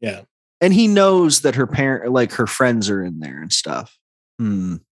in. Yeah. And he knows that her her friends are in there and stuff.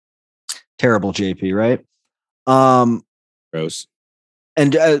 Terrible JP, right? Gross.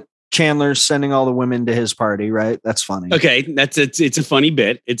 And Chandler's sending all the women to his party, right? That's funny. Okay. It's a funny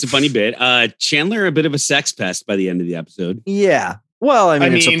bit. Chandler, a bit of a sex pest by the end of the episode. Yeah. Well, I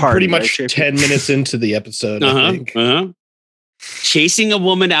mean it's a party, pretty much right? 10 minutes into the episode. I think. Chasing a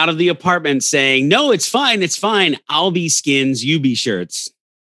woman out of the apartment saying, "No, it's fine. It's fine. I'll be skins. You be shirts."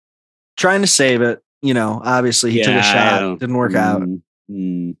 Trying to save it. Obviously he took a shot. Didn't work out.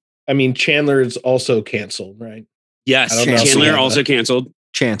 I mean, Chandler is also canceled, right? Yes. Chandler also canceled.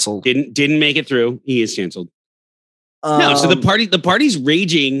 Canceled. Didn't make it through. He is canceled. No, so the party's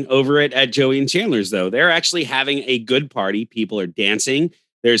raging over it at Joey and Chandler's, though. They're actually having a good party. People are dancing.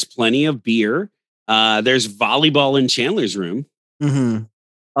 There's plenty of beer. There's volleyball in Chandler's room.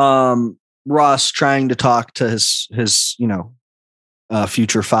 Mm-hmm. Ross trying to talk to his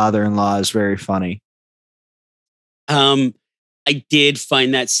future father-in-law is very funny. I did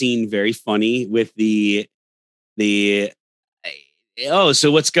find that scene very funny with the so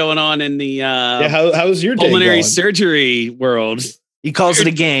what's going on in the how's your pulmonary surgery world? He calls it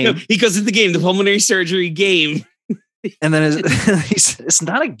a game. He calls it the game, the pulmonary surgery game. And then he said, "It's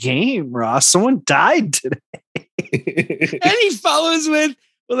not a game, Ross. Someone died today." And he follows with,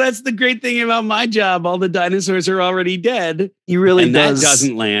 "Well, that's the great thing about my job. All the dinosaurs are already dead." He really does. That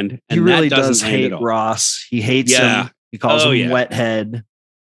doesn't land. He really does hate Ross. He hates him. He calls him Wethead.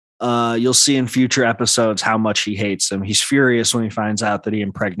 You'll see in future episodes how much he hates him. He's furious when he finds out that he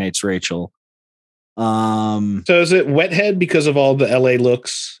impregnates Rachel. So is it Wethead because of all the LA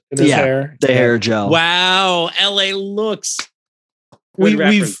looks in his hair? The hair gel. Wow, LA looks. We've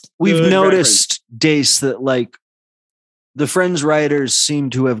noticed, Dace, that like the Friends writers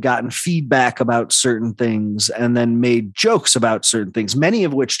seem to have gotten feedback about certain things and then made jokes about certain things, many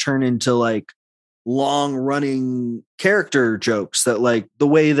of which turn into like long running character jokes that like the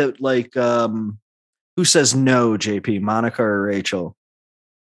way that like who says no, JP, Monica or Rachel?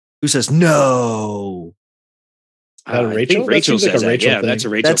 Who says no? Rachel? Rachel says that. Yeah, that's a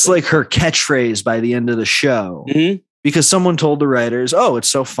Rachel. That's like her catchphrase by the end of the show. Mm-hmm. Because someone told the writers, "Oh, it's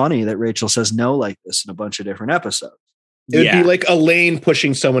so funny that Rachel says no like this in a bunch of different episodes." It would be like Elaine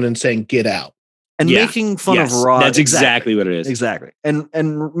pushing someone and saying, "Get out." And making fun of Ross. That's exactly what it is. Exactly. And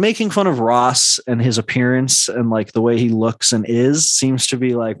making fun of Ross and his appearance and like the way he looks and is seems to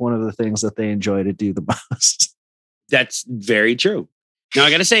be like one of the things that they enjoy to do the most. That's very true. Now I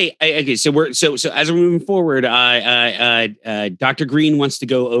got to say, okay, so as we're moving forward, Dr. Green wants to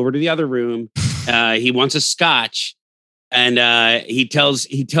go over to the other room. He wants a scotch, and he tells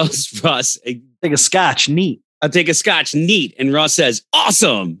Ross, "Take a scotch, neat." I'll take a scotch, neat. And Ross says,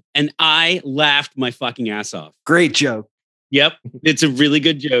 "Awesome." And I laughed my fucking ass off. Great joke. Yep. It's a really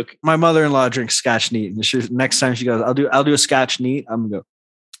good joke. My mother-in-law drinks scotch neat. And next time she goes, I'll do a scotch neat. I'm going to go,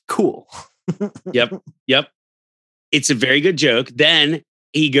 cool. Yep. It's a very good joke. Then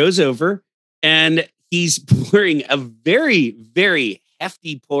he goes over and he's pouring a very, very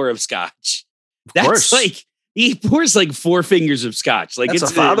hefty pour of scotch. That's like, he pours like 4 fingers of scotch. Like that's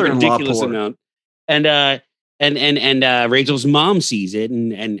it's a father-in-law ridiculous pour. Amount. And Rachel's mom sees it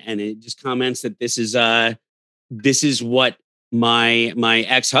and it just comments that this is what my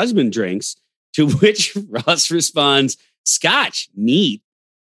ex-husband drinks, to which Ross responds, "Scotch, neat."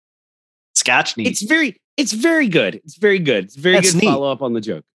 Scotch neat. It's very good. It's very good. It's very good follow up on the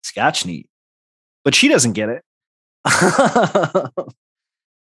joke. Scotch neat. But she doesn't get it.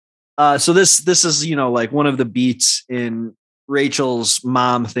 So this is, like one of the beats in Rachel's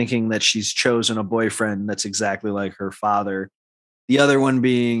mom thinking that she's chosen a boyfriend that's exactly like her father. The other one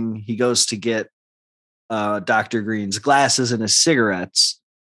being he goes to get Dr. Green's glasses and his cigarettes,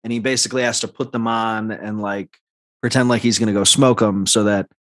 and he basically has to put them on and like pretend like he's going to go smoke them so that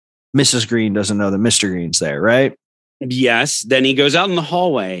Mrs. Green doesn't know that Mr. Green's there, right? Yes. Then he goes out in the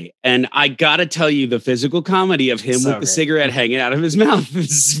hallway, and I gotta tell you, the physical comedy of him with the cigarette hanging out of his mouth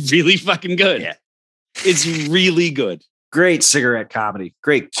is really fucking good. Yeah, it's really good. Great cigarette comedy.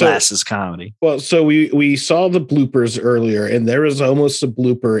 Great glasses comedy. Well, so we saw the bloopers earlier, and there was almost a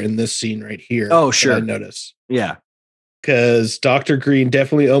blooper in this scene right here. Oh, sure. I noticed. Yeah. Because Dr. Green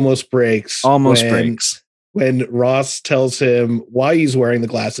definitely almost breaks. When Ross tells him why he's wearing the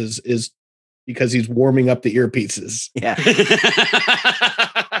glasses is because he's warming up the earpieces. Yeah.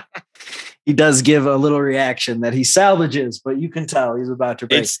 He does give a little reaction that he salvages, but you can tell he's about to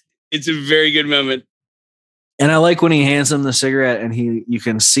break. It's a very good moment. And I like when he hands him the cigarette and you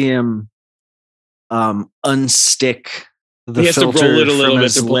can see him unstick the filter. He has to roll it a little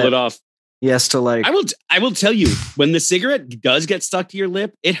bit to pull it off. He has to like. I will tell you, when the cigarette does get stuck to your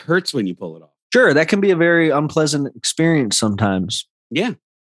lip, it hurts when you pull it off. Sure, that can be a very unpleasant experience sometimes. Yeah.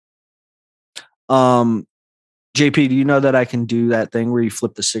 JP, do you know that I can do that thing where you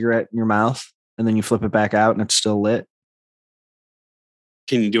flip the cigarette in your mouth and then you flip it back out and it's still lit?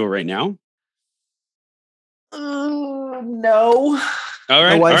 Can you do it right now? No. All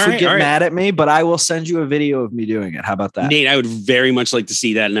right. My wife would get mad at me, but I will send you a video of me doing it. How about that? Nate, I would very much like to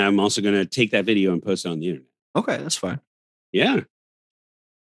see that. And I'm also going to take that video and post it on the internet. Okay, that's fine. Yeah.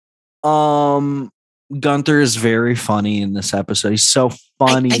 Gunther is very funny in this episode. He's so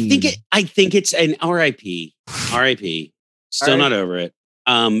funny. I think it's an RIP. RIP. Still not over it.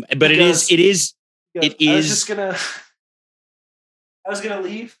 But it is. I was gonna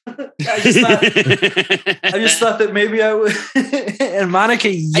leave. I just thought that maybe I would. And Monica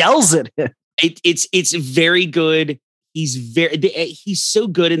yells at him. It's very good. He's so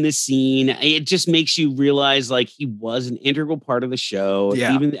good in this scene. It just makes you realize like he was an integral part of the show,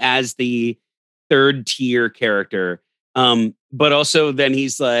 even as the third tier character. But also then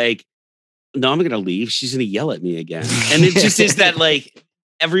he's like, no, I'm going to leave. She's going to yell at me again. And it just is that like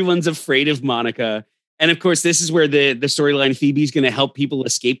everyone's afraid of Monica. And of course, this is where the storyline Phoebe's going to help people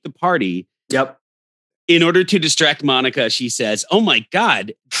escape the party. Yep. In order to distract Monica, she says, "Oh my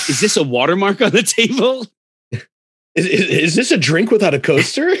God, is this a watermark on the table?" Is this a drink without a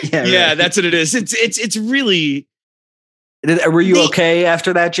coaster? Yeah, right. That's what it is. It's really. Were you okay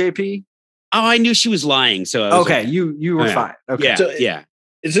after that, JP? Oh, I knew she was lying. So I was okay. You were fine. Okay. Yeah. So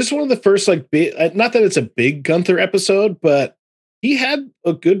is this one of the first like big? Not that it's a big Gunther episode, but he had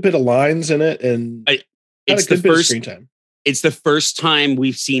a good bit of lines in it, and it's the first screen time. It's the first time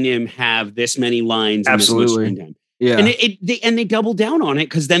we've seen him have this many lines. Absolutely. And this much screen time. Yeah. And they double down on it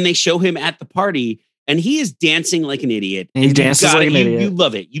because then they show him at the party. And he is dancing like an idiot. And he dances like an idiot. You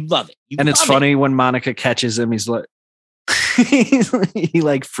love it. You love it. And it's funny when Monica catches him. He's like, he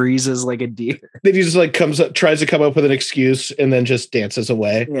like freezes like a deer. Then he just like tries to come up with an excuse and then just dances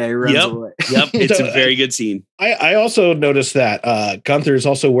away. Yeah, he runs away. Yep. It's a very good scene. I also noticed that Gunther is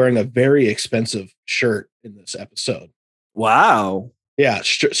also wearing a very expensive shirt in this episode. Wow. Yeah,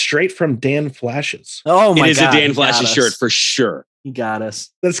 straight from Dan Flash's. Oh my God. It is a Dan Flash's shirt for sure. He got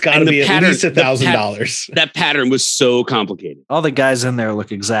us. That's got to be at least $1,000. That pattern was so complicated. All the guys in there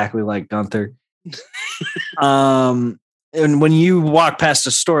look exactly like Gunther. And when you walk past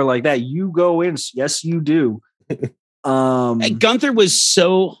a store like that, you go in. Yes, you do. Gunther was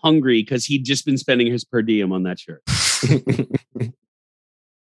so hungry because he'd just been spending his per diem on that shirt.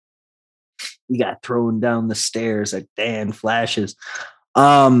 He got thrown down the stairs at Dan Flashes.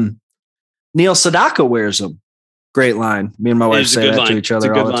 Neil Sedaka wears them. Great line. Me and my wife say that to each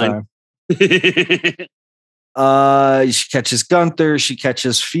other all the time. She catches Gunther. She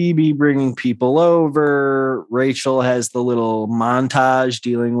catches Phoebe bringing people over. Rachel has the little montage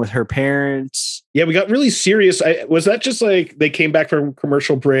dealing with her parents. Yeah, we got really serious. Was that just like they came back from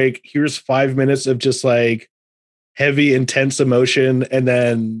commercial break? Here's 5 minutes of just like heavy, intense emotion, and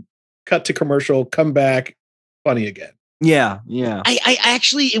then cut to commercial, come back, funny again. Yeah. I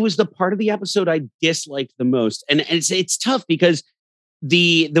actually, it was the part of the episode I disliked the most. And it's tough because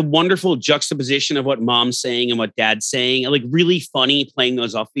the wonderful juxtaposition of what mom's saying and what dad's saying, like really funny playing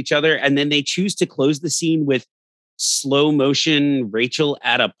those off each other. And then they choose to close the scene with slow motion Rachel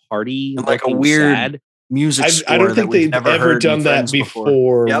at a party. Like a weird music score. I don't think they've ever done that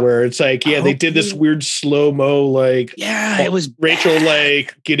before. Yep. Where it's like, they did this weird slow-mo, like, it was Rachel bad.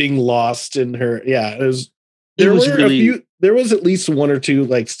 Like getting lost in her. Yeah, it was. There was at least one or two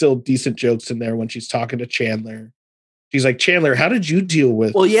like still decent jokes in there when she's talking to Chandler. She's like, Chandler, how did you deal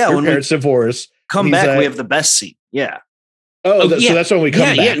with your parents' divorce? Come back, we have the best scene. Yeah. So that's when we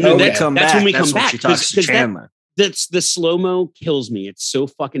come back. No, okay. that's when we come back. She talks to Chandler. That's the slow-mo kills me. It's so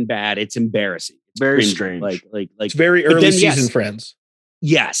fucking bad. It's embarrassing. It's very cringy. strange. Like it's very early season Friends.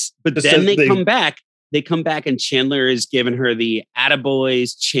 Yes. But then they come back. They come back and Chandler is giving her the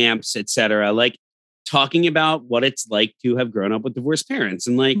attaboys, champs, etc. Like talking about what it's like to have grown up with divorced parents.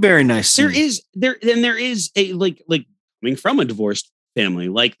 And like very nice. There is a like coming from a divorced family.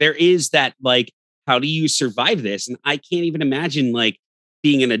 Like there is that like, how do you survive this? And I can't even imagine like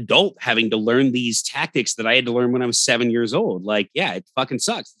being an adult having to learn these tactics that I had to learn when I was 7 years old. Like, yeah, it fucking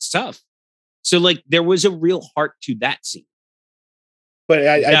sucks. It's tough. So like there was a real heart to that scene. But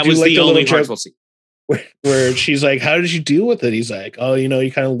I do was like the little only joke heartful scene. Where she's like, how did you deal with it? He's like, oh, you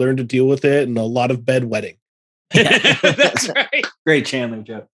kind of learn to deal with it and a lot of bedwetting. That's right. Great Chandler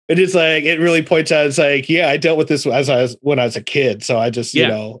joke. It is like, it really points out, it's like, I dealt with this when I was a kid. So I just,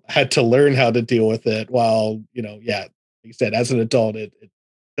 had to learn how to deal with it while, like you said, as an adult, it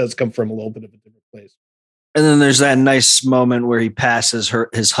does come from a little bit of a different place. And then there's that nice moment where he passes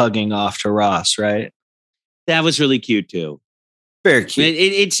his hugging off to Ross, right? That was really cute too. Very cute.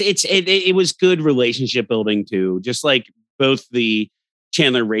 It was good relationship building too. Just like both the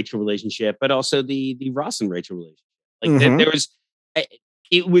Chandler Rachel relationship, but also the Ross and Rachel relationship. Like there was,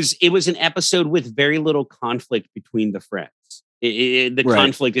 it was an episode with very little conflict between the friends. The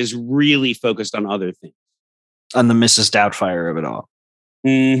conflict is really focused on other things. On the Mrs. Doubtfire of it all.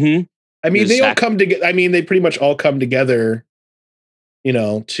 Mm-hmm. I mean, they all come together. I mean, they pretty much all come together,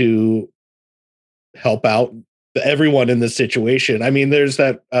 to help out everyone in this situation. I mean, there's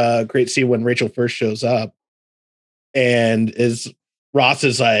that great scene when Rachel first shows up and Ross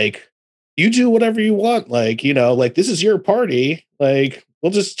is like, you do whatever you want. Like, like this is your party. Like,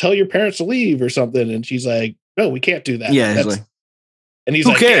 we'll just tell your parents to leave or something. And she's like, no, we can't do that. Yeah. And he's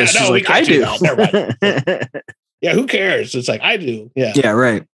who like, cares? Yeah, no, we can't I do. That. Yeah. Who cares? It's like, I do. Yeah. Yeah.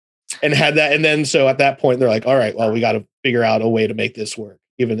 Right. And had that. And then, so at that point they're like, all right, well, we got to figure out a way to make this work.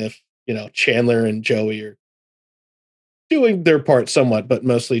 Even if, Chandler and Joey are doing their part somewhat, but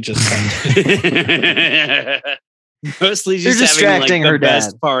mostly just mostly just distracting having like the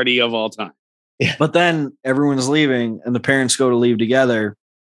best party of all time. Yeah. But then everyone's leaving and the parents go to leave together.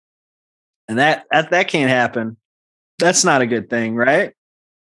 And that can't happen. That's not a good thing, right?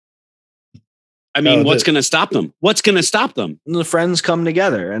 I mean, what's going to stop them? What's going to stop them? The friends come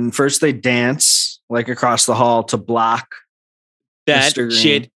together and first they dance like across the hall to block. That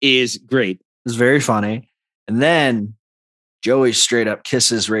shit is great. It's very funny. And then Joey straight up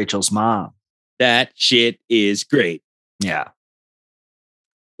kisses Rachel's mom. That shit is great. Yeah.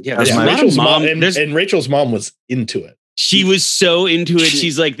 Yeah. Rachel's mom, and Rachel's mom was into it. She was so into it.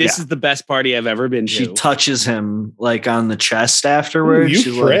 She's like, this is the best party I've ever been to. She touches him like on the chest afterwards.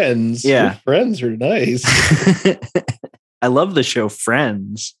 Ooh, friends. Like, your friends are nice. I love the show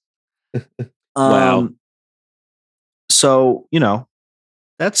Friends. Wow. So,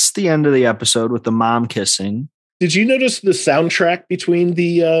 that's the end of the episode with the mom kissing. Did you notice the soundtrack between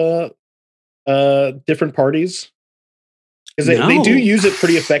the different parties? Because they do use it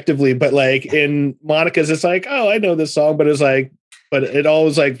pretty effectively, but like in Monica's, it's like, oh, I know this song, but it's like, but it all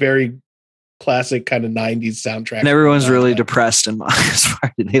is like very classic kind of 90s soundtrack. And everyone's really depressed in Monica's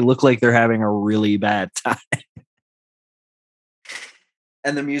party. They look like they're having a really bad time.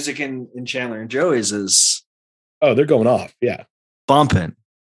 And the music in Chandler and Joey's is... Oh, they're going off. Yeah. Bumping.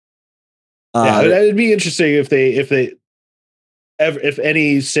 Yeah, it'd be interesting if any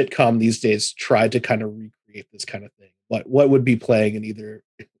sitcom these days tried to kind of recreate this kind of thing. What would be playing in either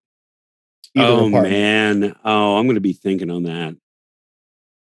apartment. Man. Oh, I'm going to be thinking on that.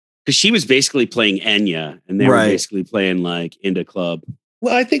 Because she was basically playing Enya, and they were basically playing like Indie Club.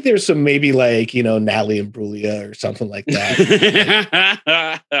 Well, I think there's some maybe like, Natalie Imbruglia or something like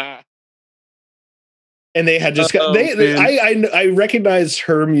that. And they had just I recognize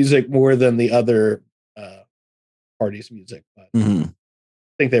her music more than the other party's music, but I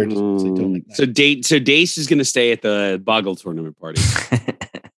think they're just doing like that. So Dace is going to stay at the Boggle tournament party.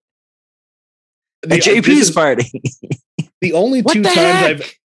 At JP's party. The only two times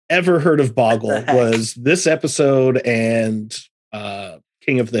I've ever heard of Boggle was this episode and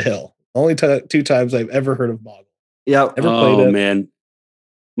King of the Hill. Only two times I've ever heard of Boggle. Yeah, ever played it. Man,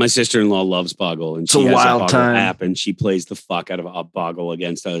 my sister-in-law loves Boggle, and it's she has wild a Boggle time app, and she plays the fuck out of a Boggle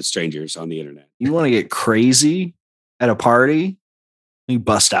against strangers on the internet. You want to get crazy at a party? You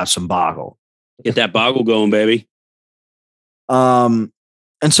bust out some Boggle. Get that Boggle going, baby. And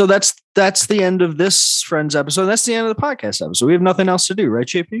so that's the end of this Friends episode. That's the end of the podcast episode. We have nothing else to do, right,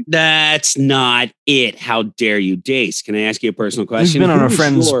 JP? That's not it. How dare you, Dace? Can I ask you a personal question? We've been on a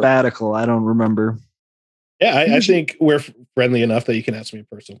Friends sabbatical. I don't remember. Yeah, I think we're friendly enough that you can ask me a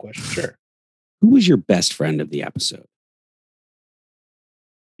personal question. Sure. Who was your best friend of the episode?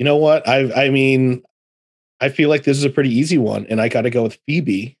 You know what? I mean, I feel like this is a pretty easy one, and I got to go with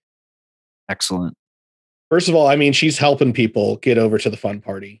Phoebe. Excellent. First of all, I mean, she's helping people get over to the fun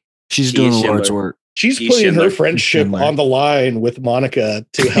party. She's doing the Lord's work. She's putting her friendship on the line with Monica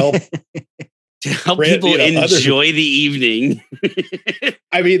to help people enjoy the evening.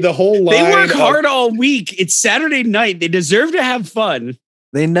 I mean, the whole line. They work hard all week. It's Saturday night. They deserve to have fun.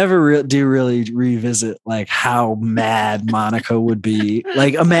 They never do really revisit like how mad Monica would be.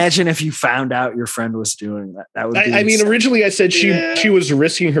 Like, imagine if you found out your friend was doing that. That would be I mean, originally I said she was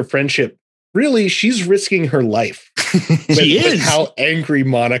risking her friendship. Really, she's risking her life. She is. With how angry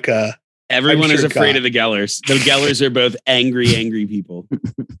Monica. Everyone is afraid of the Gellers. The Gellers are both angry people.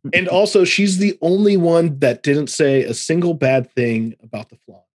 And also, she's the only one that didn't say a single bad thing about the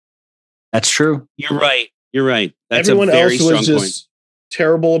flan. That's true. You're right. That's everyone a very else was strong just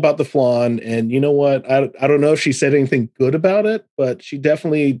terrible about the flan. And you know what? I don't know if she said anything good about it, but she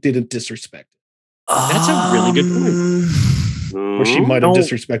definitely didn't disrespect it. That's a really good point. Or she might have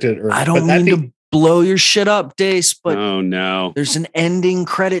disrespected it earlier. I don't mean to blow your shit up, Dace, but no. There's an ending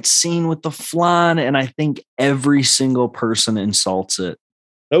credit scene with the flan, and I think every single person insults it.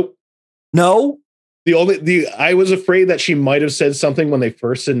 Nope. No? I was afraid that she might have said something when they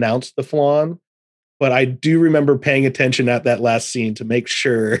first announced the flan, but I do remember paying attention at that last scene to make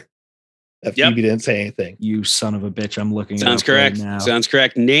sure that Phoebe didn't say anything. You son of a bitch. I'm looking at it. Sounds correct. Right now. Sounds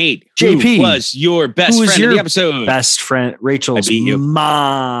correct. Nate, JP, who was your best friend of the episode? Best friend, Rachel's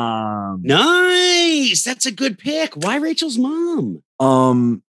mom. Nice. That's a good pick. Why Rachel's mom?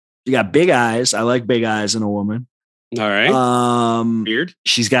 You got big eyes. I like big eyes in a woman. All right. Weird.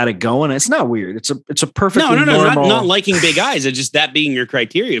 She's got it going. It's not weird. It's a perfectly normal. Not liking big eyes. It's just that being your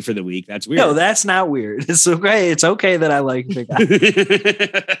criteria for the week. That's weird. No, that's not weird. It's okay. It's okay that I like big eyes.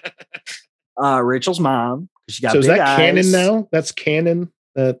 Rachel's mom. She got. So is that eyes. Canon now? That's canon.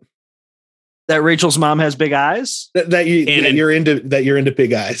 That Rachel's mom has big eyes. That you're into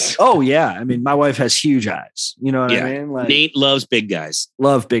big eyes. Oh yeah. I mean, my wife has huge eyes. You know what I mean? Like, Nate loves big guys.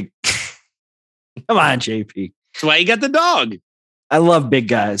 Love big. Come on, JP. That's why you got the dog. I love big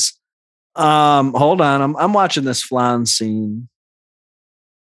guys. Hold on. I'm watching this flan scene.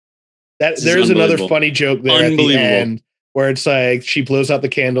 There's another funny joke there at the end where it's like she blows out the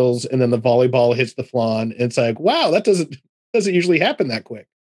candles and then the volleyball hits the flan. And it's like, wow, that doesn't usually happen that quick.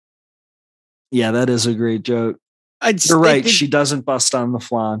 Yeah, that is a great joke. You're right. She doesn't bust on the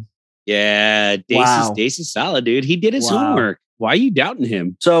flan. Yeah, Dace is solid, dude. He did his homework. Why are you doubting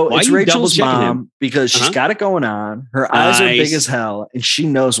him? So it's Rachel's mom because she's got it going on. Her eyes are big as hell and she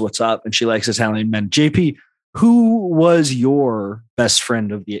knows what's up and she likes Italian men. JP, who was your best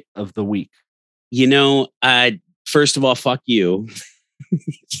friend of the week? You know, first of all, fuck you.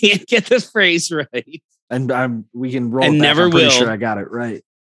 Can't get the phrase right. And we can roll. And never will. Sure I got it right.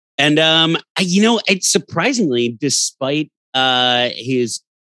 And it's surprisingly, despite his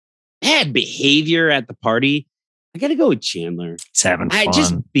bad behavior at the party, I got to go with Chandler. He's having fun.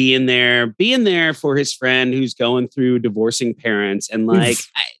 Just being there for his friend who's going through divorcing parents. And like,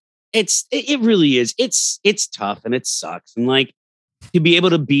 it really is. It's tough and it sucks. And like to be able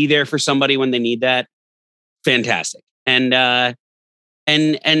to be there for somebody when they need that, fantastic. And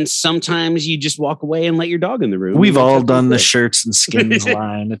sometimes you just walk away and let your dog in the room. We've all done the shirts and skins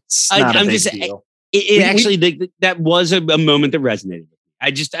line. It's not a big deal. That was a moment that resonated with me.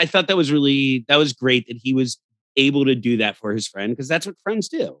 I thought that was great that he was able to do that for his friend, because that's what friends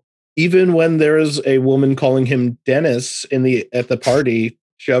do. Even when there is a woman calling him Dennis at the party,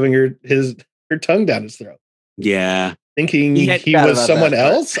 shoving her tongue down his throat. Yeah. Thinking he was someone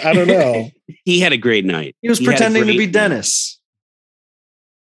else. I don't know. He had a great night. He was pretending to be Dennis.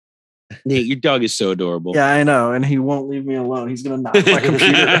 Nate, your dog is so adorable. Yeah, I know. And he won't leave me alone. He's going to knock my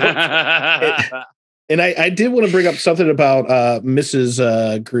computer out. And I did want to bring up something about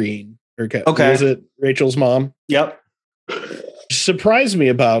Mrs. Green. Okay. Is it Rachel's mom? Yep. Surprised me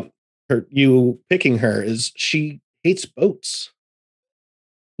about you picking her is she hates boats.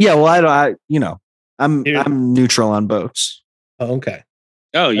 Yeah, well, I'm neutral on boats. Oh, okay.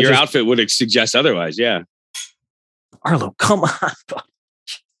 Oh, your outfit would suggest otherwise. Yeah. Arlo, come on.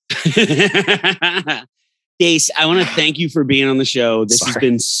 Dace, I want to thank you for being on the show. This has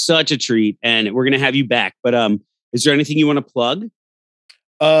been such a treat, and we're going to have you back. But is there anything you want to plug?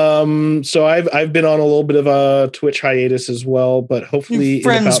 So I've been on a little bit of a Twitch hiatus as well, but hopefully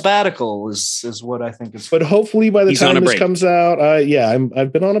Friends Sabbatical is what I think is. But hopefully by the time this comes out,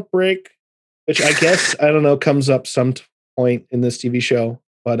 I've been on a break, which I guess I don't know comes up some point in this TV show.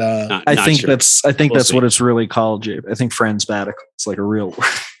 But I think that's what it's really called, Jabe. I think Friends Sabbatical. It's like a real word.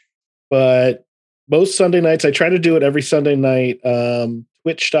 But most Sunday nights, I try to do it every Sunday night.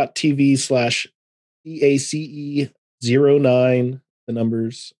 Twitch.tv/DACE09, the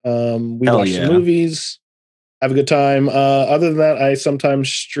numbers. We watch some movies, have a good time. Other than that, I sometimes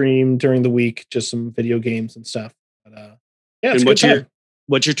stream during the week, just some video games and stuff. But it's what's your Twitter?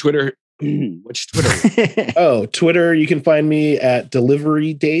 What's your Twitter? Oh, Twitter. You can find me at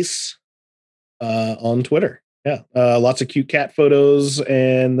Delivery Dace on Twitter. Yeah. Lots of cute cat photos,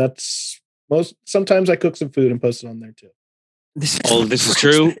 and sometimes I cook some food and post it on there too. This is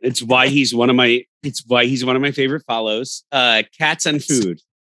true. It's why he's one of my favorite follows. Cats and food.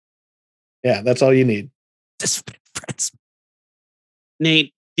 Yeah, that's all you need.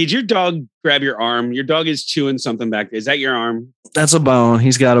 Nate, did your dog grab your arm? Your dog is chewing something back there. Is that your arm? That's a bone.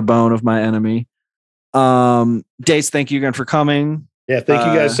 He's got a bone of my enemy. Dace, thank you again for coming. Yeah, thank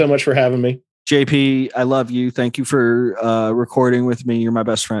you guys so much for having me. JP, I love you. Thank you for recording with me. You're my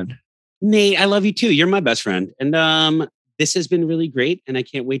best friend. Nate, I love you too. You're my best friend. And this has been really great. And I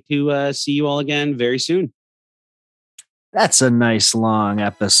can't wait to see you all again very soon. That's a nice long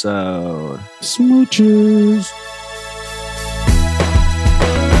episode. Smooches.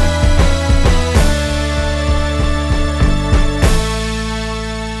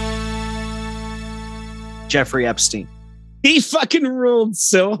 Jeffrey Epstein. He fucking ruled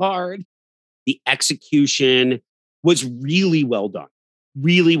so hard. The execution was really well done.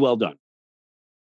 Really well done.